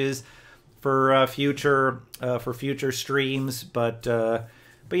exchanges for future streams. But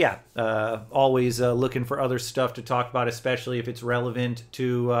yeah, always looking for other stuff to talk about, especially if it's relevant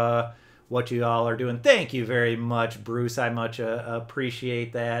to what you all are doing. Thank you very much, Bruce. I much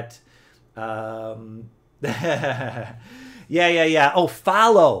appreciate that. Yeah. Oh,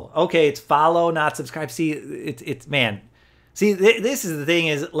 follow. Okay, it's follow, not subscribe. See, it's man. See, this is the thing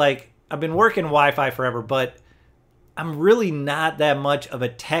is, like, I've been working Wi-Fi forever, but I'm really not that much of a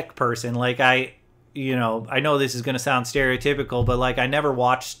tech person. Like, you know, I know this is going to sound stereotypical, but, like, I never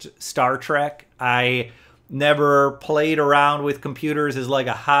watched Star Trek. I never played around with computers as, like,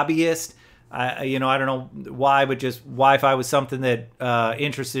 a hobbyist. You know, I don't know why, but just Wi-Fi was something that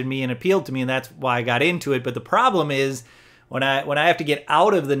interested me and appealed to me, and that's why I got into it. But the problem is when I have to get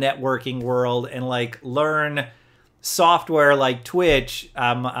out of the networking world and, like, learn software like Twitch,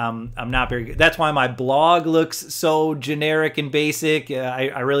 I'm not very good. That's why my blog looks so generic and basic.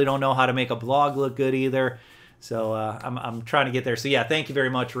 I really don't know how to make a blog look good either. So I'm trying to get there. So yeah, thank you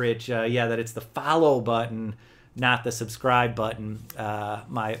very much, Rich. Yeah, that it's the follow button, not the subscribe button.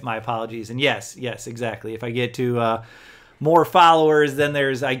 My apologies. And yes, exactly. If I get to more followers, then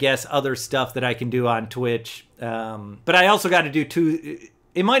there's, I guess, other stuff that I can do on Twitch. But I also got to do 2.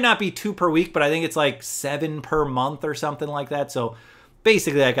 It might not be 2 per week, but I think it's like 7 per month or something like that. So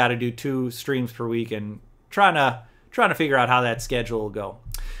basically, I got to do 2 streams per week and trying to figure out how that schedule will go.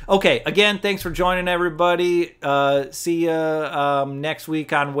 Okay, again, thanks for joining, everybody. See you next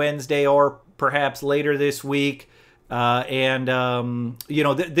week on Wednesday or perhaps later this week. You know,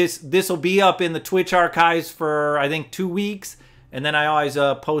 this will be up in the Twitch archives for, I think, 2 weeks. And then I always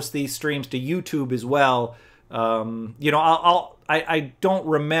post these streams to YouTube as well. You know, I don't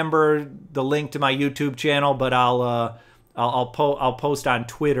remember the link to my YouTube channel, but I'll post on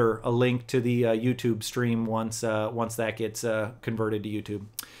Twitter a link to the YouTube stream once that gets converted to YouTube.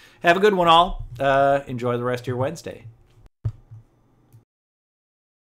 Have a good one, all. Enjoy the rest of your Wednesday.